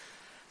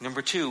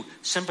 Number 2,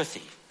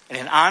 sympathy. In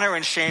an honor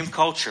and shame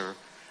culture,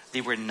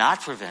 they were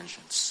not for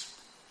vengeance,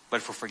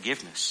 but for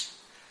forgiveness.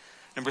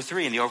 Number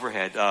 3, in the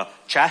overhead,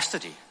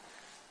 chastity.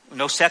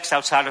 No sex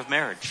outside of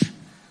marriage.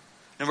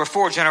 Number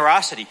 4,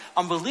 generosity.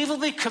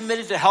 Unbelievably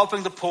committed to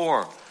helping the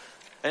poor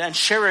and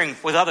sharing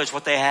with others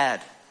what they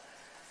had.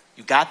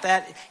 You got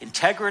that?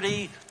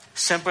 Integrity,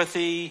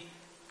 sympathy,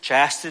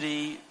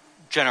 chastity,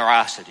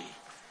 generosity.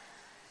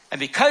 And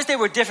because they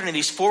were different in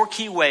these 4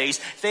 key ways,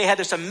 they had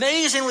this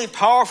amazingly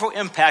powerful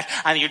impact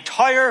on the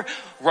entire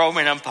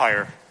Roman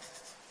Empire.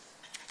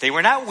 They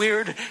were not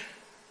weird.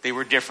 They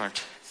were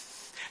different.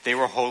 They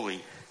were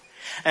holy.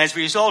 And as a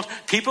result,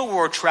 people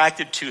were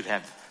attracted to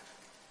them.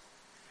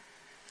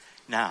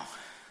 Now,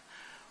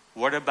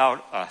 what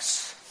about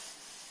us?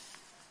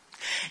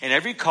 In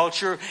every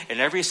culture, in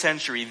every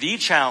century, the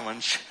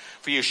challenge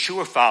for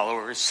Yeshua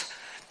followers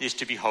is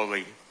to be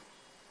holy.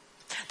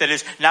 That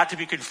is, not to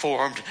be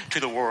conformed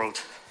to the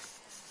world.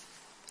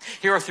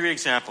 Here are 3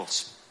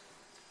 examples.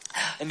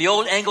 In the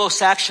old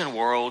Anglo-Saxon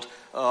world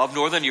of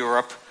Northern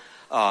Europe,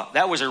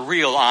 that was a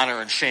real honor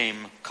and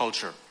shame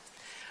culture.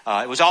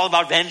 It was all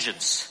about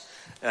vengeance.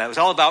 It was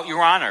all about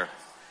your honor,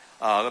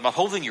 about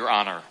holding your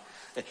honor.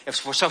 If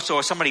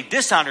somebody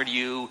dishonored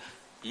you,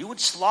 you would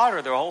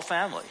slaughter their whole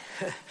family.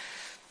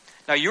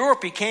 Now,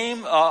 Europe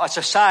became a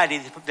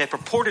society that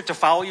purported to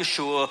follow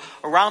Yeshua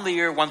around the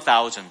year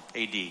 1000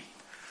 A.D.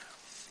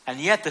 And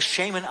yet the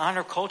shame and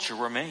honor culture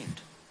remained.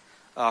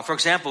 For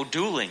example,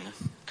 dueling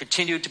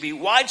continued to be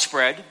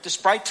widespread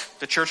despite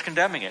the church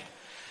condemning it.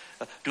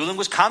 Dueling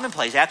was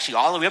commonplace, actually,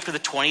 all the way up to the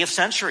 20th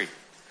century.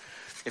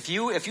 If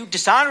you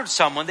dishonored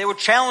someone, they would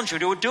challenge you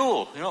to a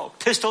duel.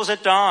 Pistols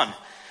at dawn.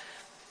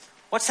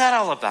 What's that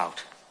all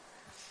about?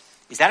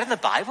 Is that in the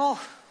Bible?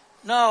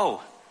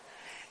 No.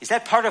 Is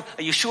that part of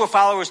a Yeshua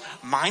follower's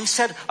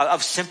mindset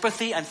of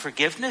sympathy and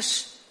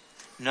forgiveness?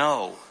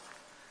 No.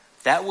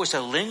 That was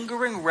a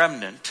lingering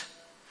remnant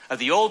of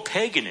the old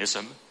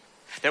paganism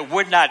that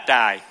would not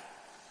die.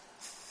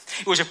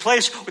 It was a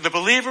place where the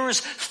believers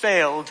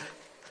failed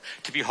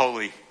to be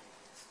holy.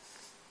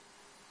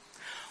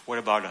 What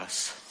about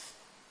us?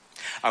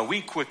 Are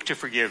we quick to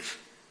forgive?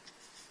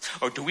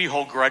 Or do we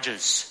hold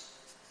grudges?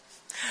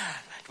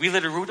 Do we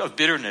let a root of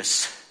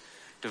bitterness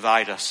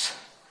divide us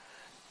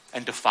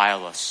and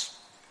defile us?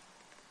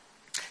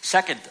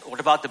 Second, what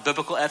about the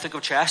biblical ethic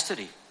of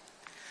chastity?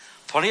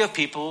 Plenty of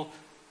people,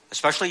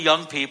 especially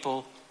young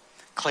people,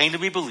 claim to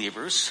be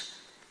believers,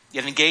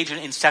 yet engage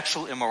in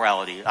sexual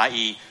immorality,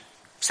 i.e.,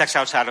 sex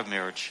outside of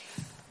marriage.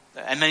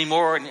 And many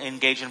more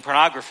engage in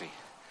pornography.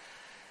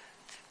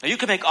 Now, you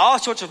can make all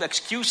sorts of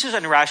excuses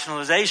and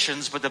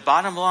rationalizations, but the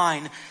bottom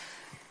line,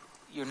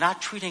 you're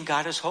not treating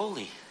God as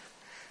holy.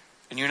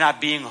 And you're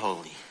not being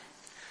holy.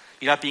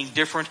 You're not being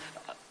different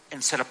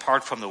and set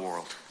apart from the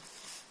world.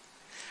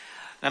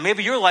 Now,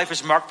 maybe your life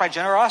is marked by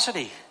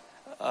generosity,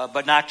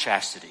 but not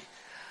chastity.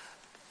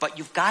 But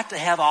you've got to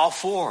have all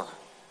four.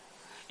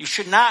 You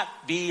should not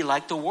be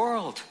like the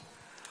world.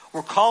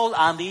 We're called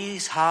on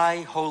these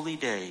high holy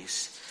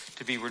days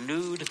to be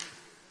renewed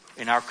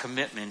in our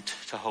commitment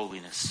to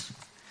holiness.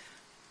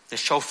 The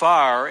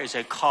shofar is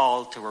a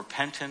call to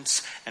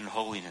repentance and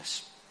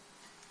holiness.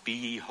 Be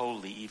ye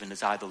holy, even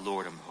as I, the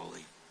Lord, am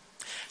holy.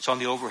 So on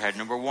the overhead,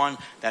 number one,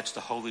 that's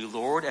the Holy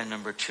Lord. And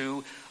number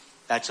two,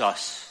 that's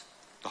us,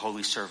 the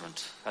Holy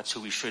Servant. That's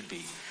who we should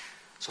be.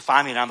 So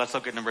finally, now let's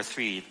look at number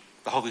three,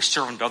 the Holy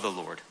Servant of the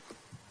Lord.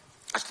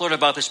 Let's learn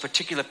about this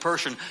particular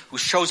person who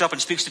shows up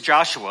and speaks to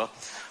Joshua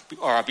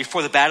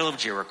before the Battle of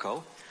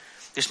Jericho.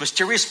 This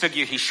mysterious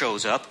figure, he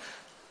shows up.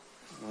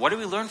 What do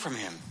we learn from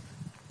him?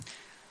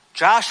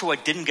 Joshua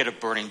didn't get a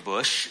burning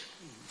bush.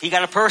 He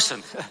got a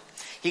person.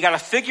 He got a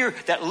figure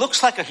that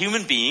looks like a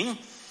human being.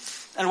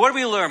 And what do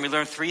we learn? We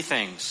learn three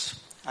things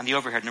on the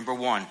overhead. Number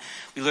one,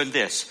 we learn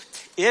this.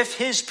 If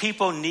his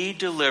people need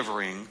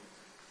delivering,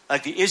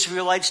 like the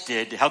Israelites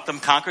did to help them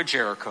conquer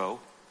Jericho,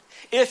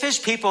 if his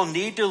people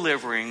need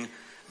delivering,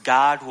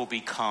 God will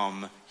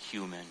become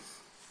human.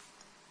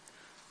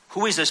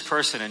 Who is this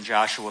person in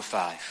Joshua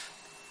 5?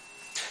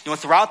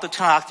 Throughout the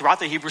Tanakh, throughout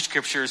the Hebrew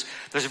Scriptures,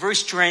 there's a very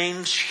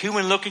strange,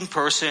 human-looking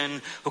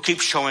person who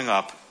keeps showing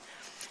up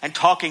and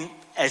talking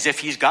as if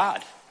he's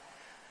God.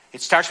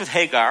 It starts with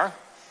Hagar,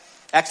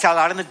 exiled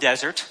out in the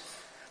desert.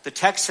 The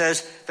text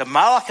says, the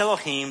Malach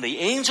Elohim, the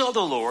angel of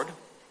the Lord,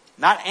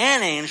 not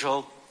an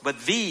angel, but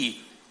the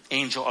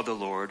angel of the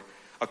Lord,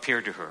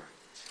 appeared to her.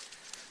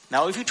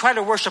 Now, if you try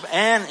to worship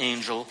an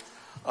angel,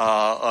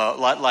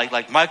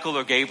 like Michael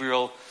or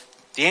Gabriel,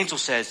 the angel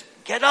says,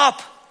 get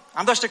up.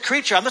 I'm just a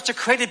creature. I'm just a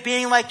created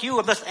being like you.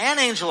 I'm just an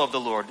angel of the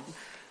Lord.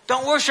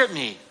 Don't worship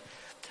me.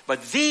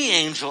 But the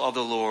angel of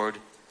the Lord,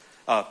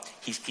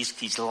 he's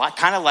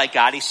kind of like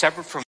God. He's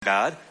separate from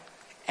God.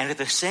 And at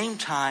the same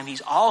time,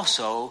 he's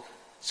also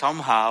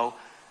somehow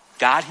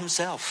God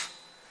himself.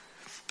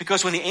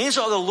 Because when the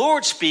angel of the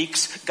Lord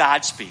speaks,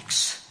 God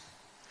speaks.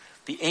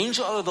 The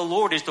angel of the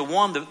Lord is the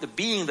one, the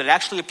being that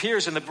actually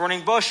appears in the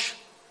burning bush.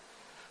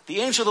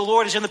 The angel of the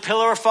Lord is in the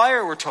pillar of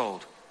fire, we're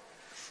told.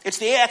 It's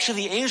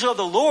actually the angel of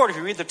the Lord, if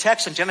you read the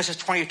text in Genesis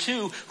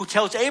 22, who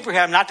tells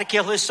Abraham not to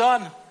kill his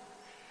son.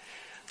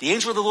 The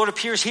angel of the Lord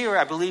appears here,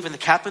 I believe, in the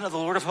captain of the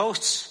Lord of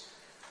hosts.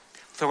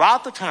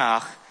 Throughout the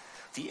Tanakh,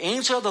 the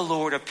angel of the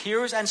Lord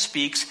appears and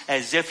speaks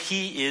as if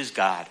he is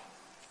God.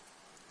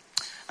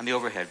 On the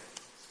overhead,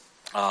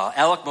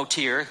 Alec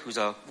Motir, who's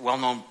a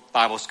well-known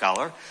Bible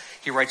scholar,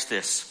 he writes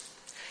this.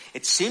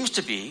 It seems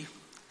to be,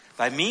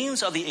 by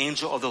means of the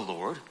angel of the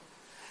Lord,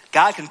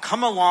 God can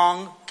come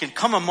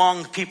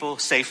among people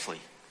safely.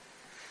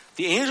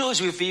 The angel is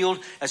revealed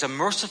as a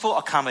merciful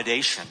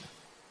accommodation,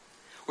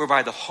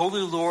 whereby the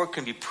Holy Lord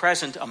can be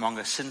present among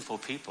a sinful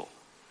people.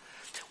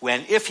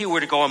 When, if he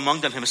were to go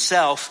among them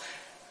himself,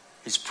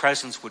 his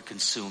presence would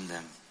consume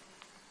them.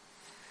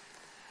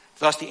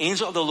 Thus, the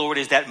angel of the Lord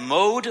is that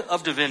mode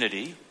of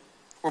divinity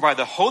whereby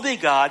the holy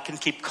God can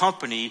keep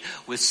company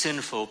with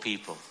sinful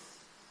people.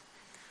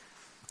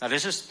 Now,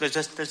 does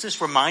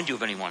this remind you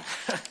of anyone?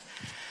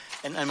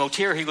 And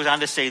Motir, he goes on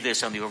to say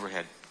this on the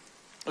overhead.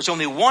 There's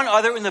only one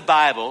other in the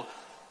Bible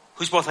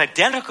who's both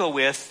identical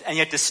with and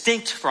yet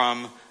distinct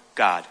from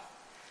God.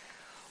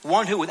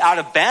 One who, without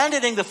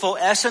abandoning the full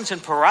essence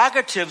and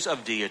prerogatives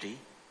of deity,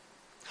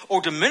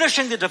 or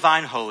diminishing the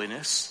divine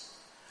holiness,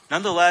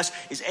 nonetheless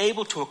is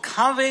able to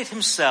accommodate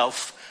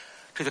himself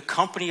to the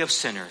company of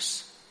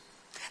sinners,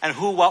 and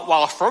who,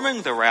 while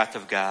affirming the wrath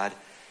of God,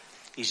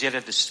 is yet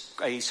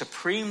a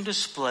supreme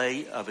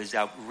display of his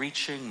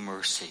outreaching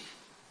mercy.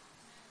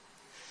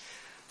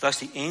 Thus,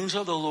 the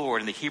angel of the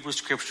Lord in the Hebrew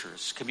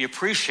Scriptures can be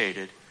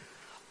appreciated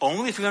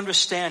only if we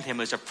understand him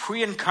as a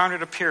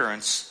pre-incarnate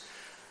appearance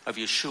of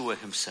Yeshua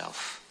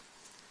himself.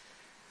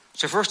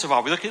 So first of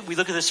all, we look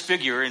at this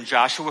figure in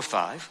Joshua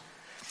 5,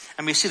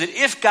 and we see that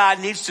if God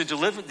needs to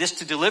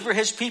deliver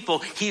his people,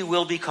 he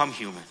will become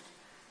human.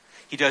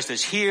 He does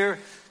this here.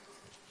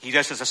 He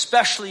does this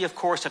especially, of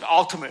course, and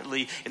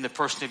ultimately in the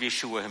person of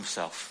Yeshua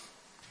himself.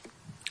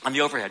 On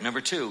the overhead,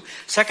 number 2,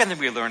 second thing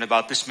we learn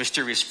about this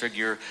mysterious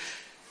figure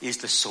is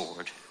the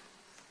sword.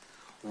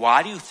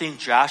 Why do you think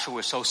Joshua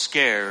was so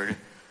scared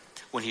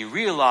when he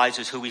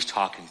realizes who he's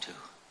talking to?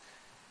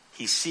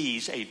 He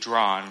sees a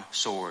drawn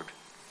sword.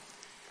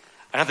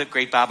 Another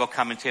great Bible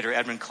commentator,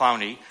 Edmund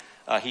Clowney,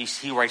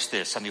 he writes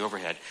this on the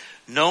overhead: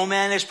 "No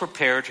man is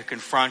prepared to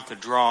confront the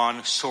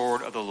drawn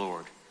sword of the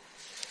Lord."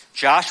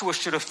 Joshua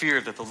should have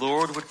feared that the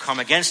Lord would come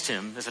against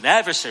him as an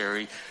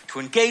adversary to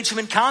engage him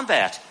in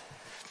combat,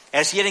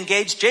 as he had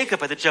engaged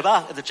Jacob at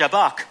the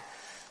Jabbok.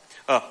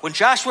 When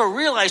Joshua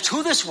realized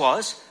who this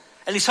was,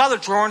 and he saw the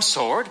drawn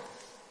sword,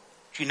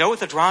 do you know what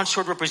the drawn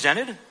sword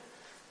represented?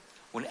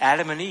 When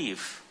Adam and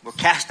Eve were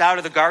cast out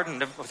of the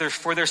garden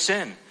for their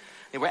sin,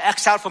 they were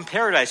exiled from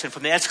paradise and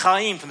from the Etz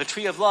Chaim, from the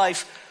tree of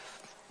life.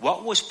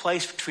 What was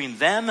placed between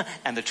them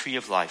and the tree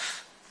of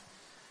life?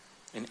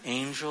 An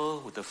angel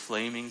with a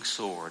flaming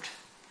sword.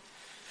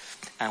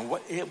 And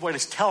what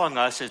it's telling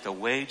us is the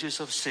wages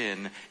of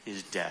sin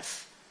is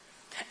death.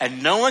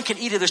 And no one can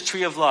eat of this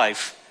tree of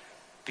life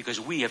because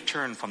we have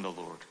turned from the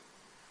Lord.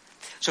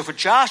 So for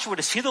Joshua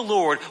to see the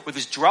Lord with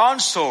his drawn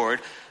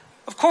sword,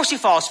 of course he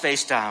falls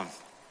face down,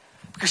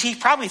 because he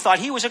probably thought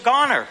he was a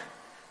goner.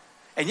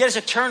 And yet, as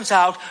it turns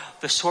out,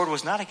 the sword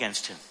was not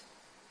against him.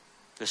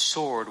 The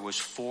sword was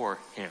for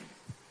him.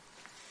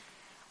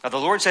 Now the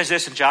Lord says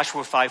this in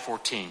Joshua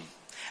 5:14.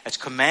 "As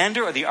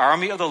commander of the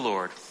army of the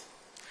Lord,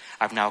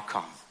 I've now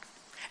come."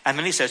 And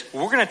then he says,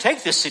 we're going to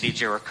take this city,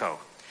 Jericho,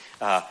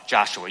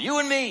 Joshua, you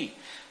and me.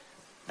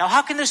 Now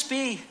how can this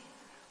be?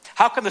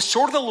 How can the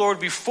sword of the Lord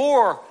be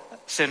for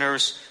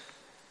sinners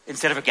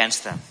instead of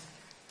against them?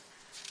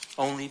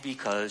 Only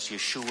because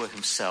Yeshua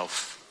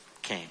himself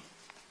came.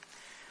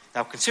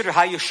 Now consider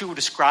how Yeshua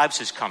describes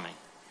his coming.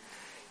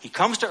 He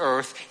comes to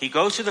earth, he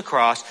goes to the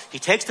cross, he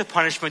takes the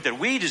punishment that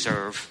we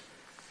deserve,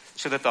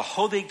 so that the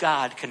holy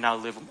God can now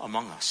live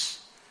among us.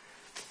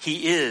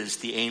 He is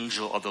the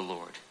angel of the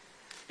Lord.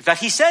 In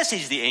fact, he says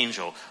he's the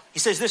angel. He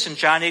says this in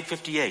John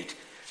 8:58.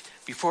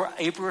 "Before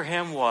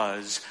Abraham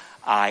was,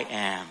 I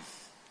am."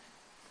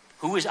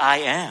 Who is I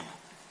am?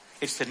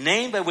 It's the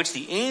name by which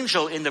the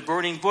angel in the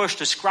burning bush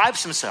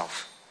describes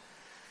himself.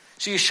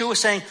 So Yeshua is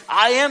saying,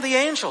 I am the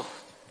angel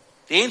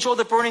of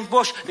the burning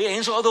bush, the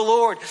angel of the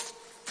Lord.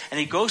 And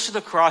he goes to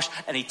the cross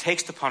and he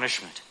takes the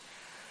punishment.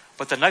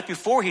 But the night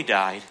before he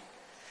died,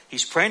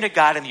 he's praying to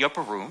God in the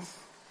upper room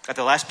at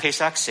the last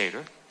Pesach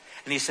Seder,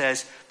 and he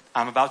says,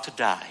 I'm about to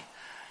die.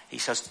 He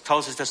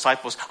tells his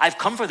disciples, I've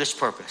come for this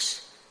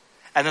purpose.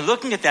 And then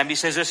looking at them, he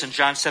says this in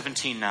John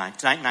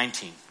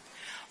 17:19.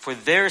 "For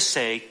their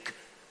sake,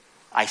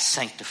 I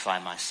sanctify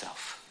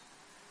myself."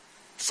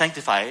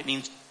 Sanctify, it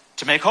means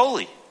to make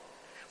holy.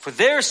 For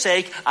their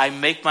sake, I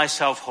make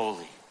myself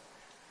holy.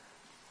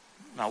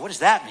 Now, what does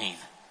that mean?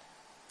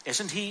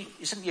 Isn't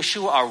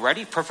Yeshua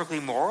already perfectly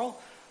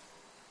moral?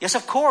 Yes,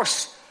 of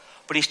course.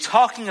 But he's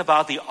talking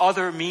about the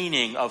other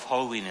meaning of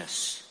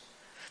holiness,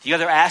 the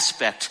other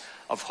aspect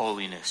of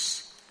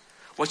holiness.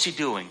 What's he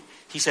doing?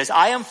 He says,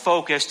 I am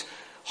focused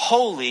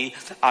wholly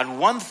on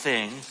one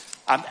thing.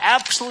 I'm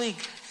absolutely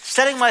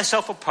setting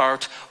myself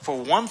apart for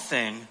one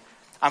thing.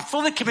 I'm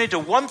fully committed to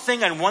one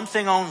thing and one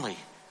thing only: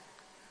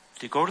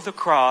 to go to the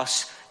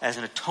cross as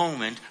an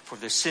atonement for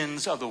the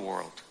sins of the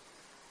world,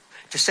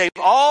 to save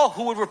all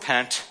who would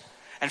repent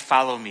and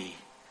follow me.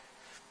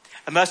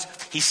 And thus,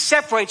 he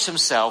separates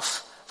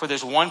himself for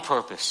this one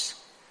purpose.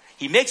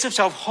 He makes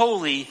himself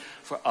holy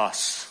for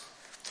us.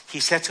 He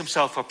sets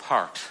himself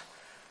apart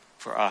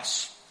for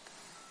us.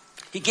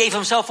 He gave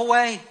himself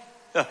away.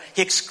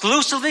 He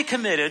exclusively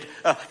committed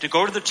to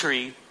go to the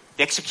tree,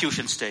 the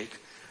execution stake,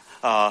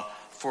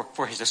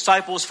 for his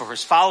disciples, for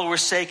his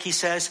followers' sake, he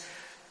says.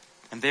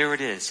 And there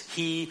it is.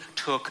 He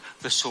took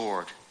the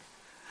sword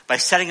by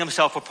setting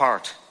himself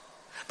apart,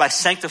 by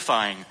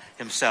sanctifying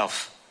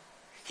himself.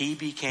 He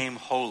became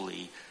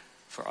holy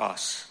for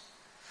us.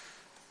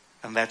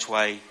 And that's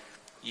why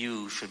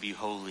you should be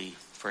holy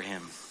for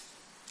him.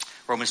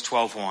 Romans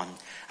 12:1.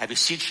 I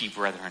beseech ye,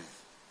 brethren,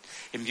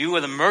 in view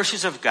of the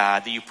mercies of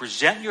God, that you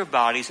present your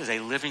bodies as a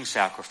living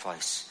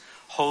sacrifice,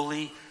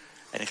 holy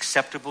and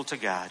acceptable to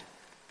God,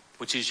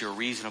 which is your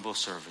reasonable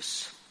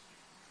service.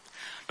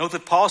 Note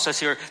that Paul says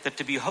here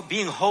that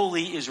being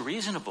holy is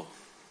reasonable.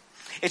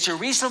 It's a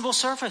reasonable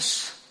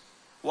service.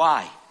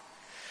 Why?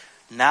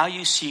 Now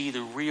you see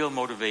the real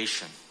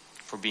motivation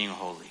for being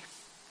holy.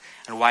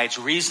 and why it's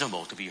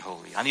reasonable to be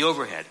holy. On the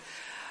overhead,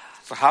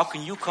 for how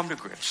can you come to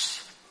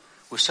grips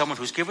with someone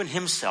who's given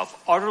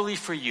himself utterly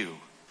for you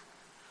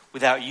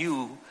without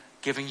you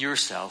giving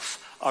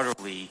yourself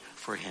utterly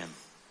for him?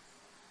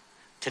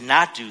 To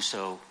not do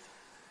so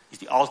is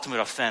the ultimate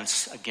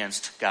offense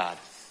against God.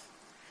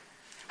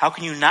 How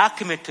can you not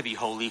commit to be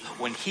holy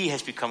when he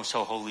has become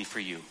so holy for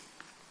you?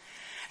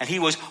 And he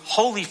was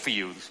holy for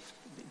you,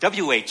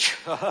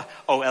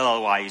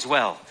 W-H-O-L-L-Y as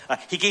well.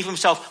 He gave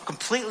himself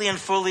completely and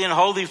fully and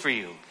wholly for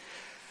you.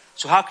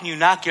 So how can you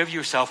not give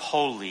yourself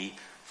wholly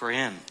for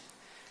him?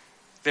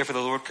 Therefore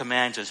the Lord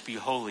commands us, be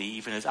holy,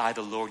 even as I,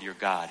 the Lord your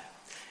God,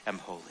 am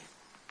holy.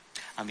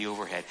 On the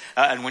overhead.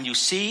 And when you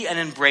see and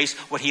embrace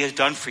what he has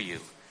done for you,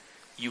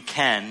 you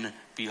can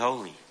be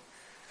holy.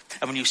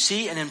 And when you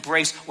see and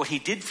embrace what he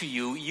did for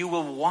you, you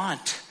will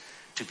want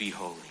to be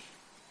holy.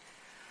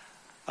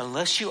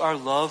 Unless you are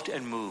loved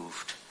and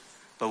moved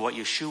by what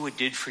Yeshua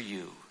did for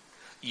you,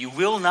 you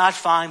will not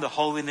find the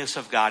holiness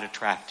of God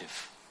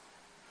attractive.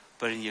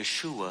 But in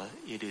Yeshua,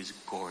 it is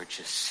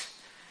gorgeous.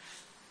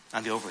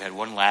 On the overhead,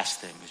 one last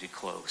thing as we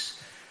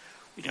close.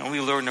 We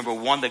learn, number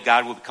one, that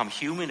God will become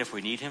human if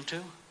we need him to.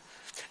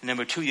 And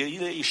number two,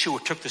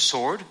 Yeshua took the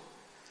sword.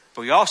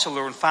 But we also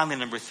learn, finally,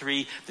 number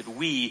three, that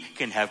we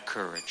can have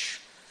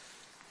courage.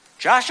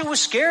 Joshua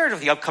was scared of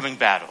the upcoming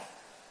battle.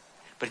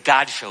 But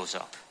God shows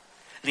up.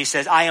 And he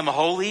says, I am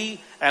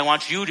holy, and I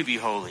want you to be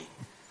holy.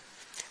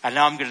 And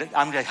now I'm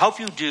going to help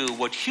you do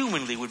what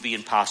humanly would be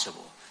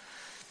impossible.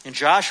 In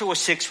Joshua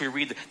 6, we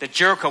read that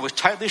Jericho was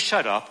tightly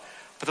shut up.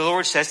 But the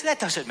Lord says, that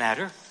doesn't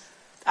matter.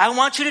 I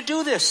want you to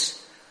do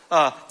this.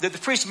 The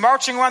priests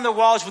marching around the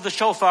walls with the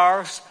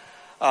shofars,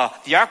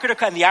 the Ark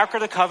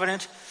of the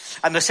Covenant,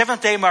 and the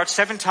seventh day march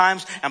 7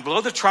 times and blow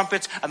the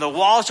trumpets, and the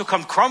walls will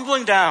come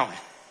crumbling down.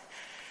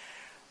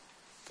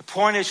 The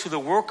point is, through the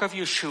work of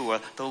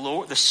Yeshua,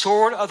 the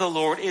sword of the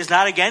Lord is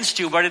not against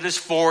you, but it is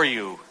for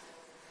you.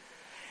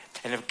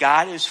 And if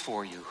God is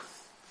for you,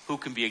 who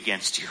can be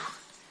against you?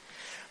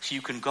 So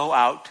you can go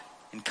out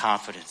in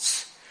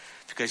confidence,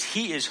 because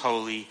he is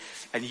holy,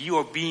 and you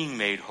are being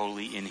made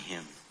holy in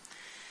him.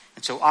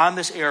 And so on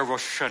this air of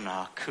Rosh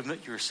Hashanah,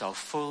 commit yourself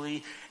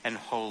fully and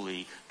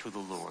wholly to the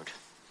Lord.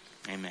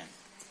 Amen.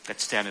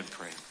 Let's stand and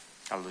pray.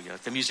 Hallelujah.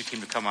 Let the music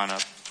team to come on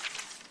up.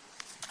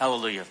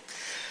 Hallelujah.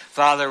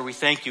 Father, we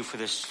thank you for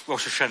this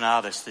Rosh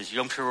Hashanah, this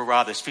Yom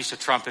Teruah, this Feast of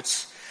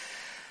Trumpets.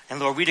 And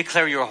Lord, we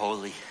declare you're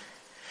holy.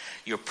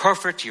 You're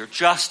perfect, you're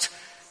just,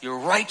 you're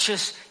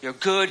righteous, you're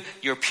good,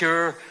 you're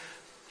pure,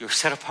 you're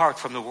set apart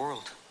from the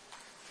world.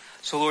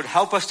 So Lord,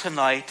 help us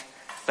tonight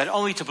not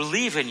only to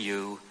believe in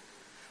you,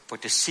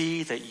 but to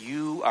see that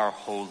you are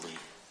holy.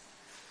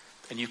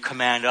 And you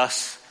command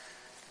us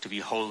to be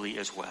holy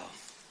as well.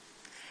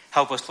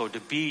 Help us, Lord, to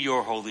be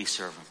your holy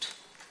servant.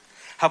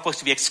 Help us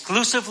to be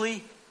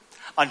exclusively,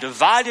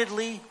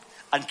 undividedly,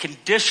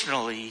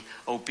 unconditionally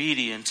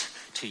obedient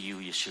to you,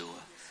 Yeshua.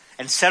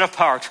 And set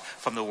apart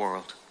from the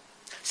world.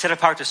 Set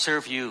apart to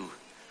serve you.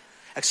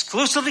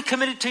 Exclusively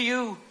committed to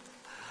you.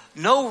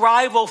 No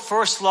rival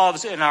first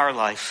loves in our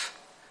life.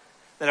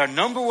 Let our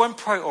number one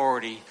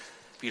priority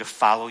be to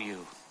follow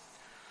you.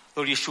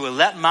 Lord Yeshua,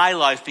 let my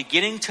life,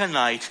 beginning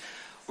tonight,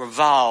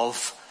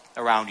 revolve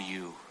around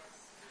you.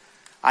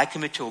 I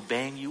commit to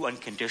obeying you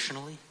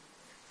unconditionally,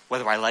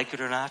 whether I like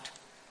it or not.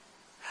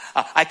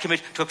 I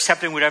commit to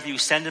accepting whatever you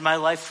send in my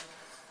life,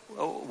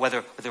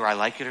 whether I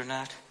like it or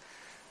not.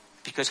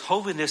 Because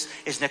holiness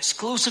is an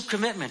exclusive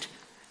commitment.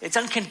 It's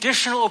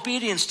unconditional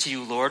obedience to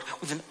you, Lord,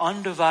 with an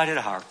undivided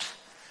heart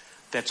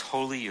that's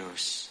wholly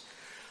yours.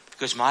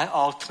 Because my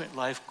ultimate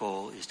life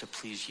goal is to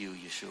please you,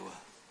 Yeshua.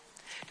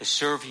 To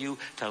serve you,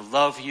 to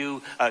love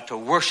you, to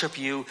worship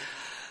you.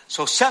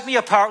 So set me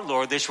apart,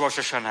 Lord, this Rosh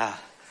Hashanah.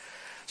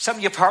 Set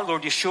me apart,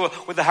 Lord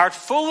Yeshua, with a heart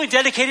fully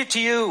dedicated to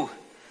you.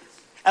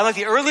 And like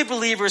the early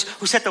believers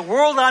who set the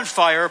world on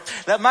fire,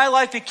 let my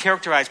life be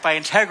characterized by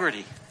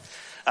integrity,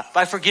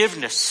 by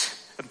forgiveness,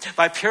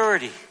 by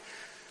purity,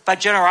 by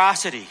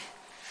generosity,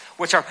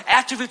 which are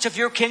attributes of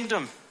your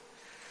kingdom.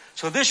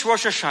 So this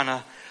Rosh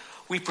Hashanah,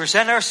 we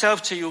present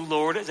ourselves to you,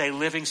 Lord, as a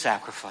living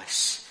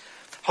sacrifice,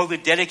 wholly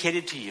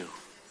dedicated to you.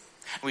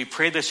 And we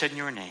pray this in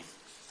your name.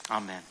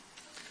 Amen.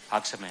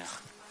 Hag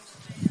Sameach.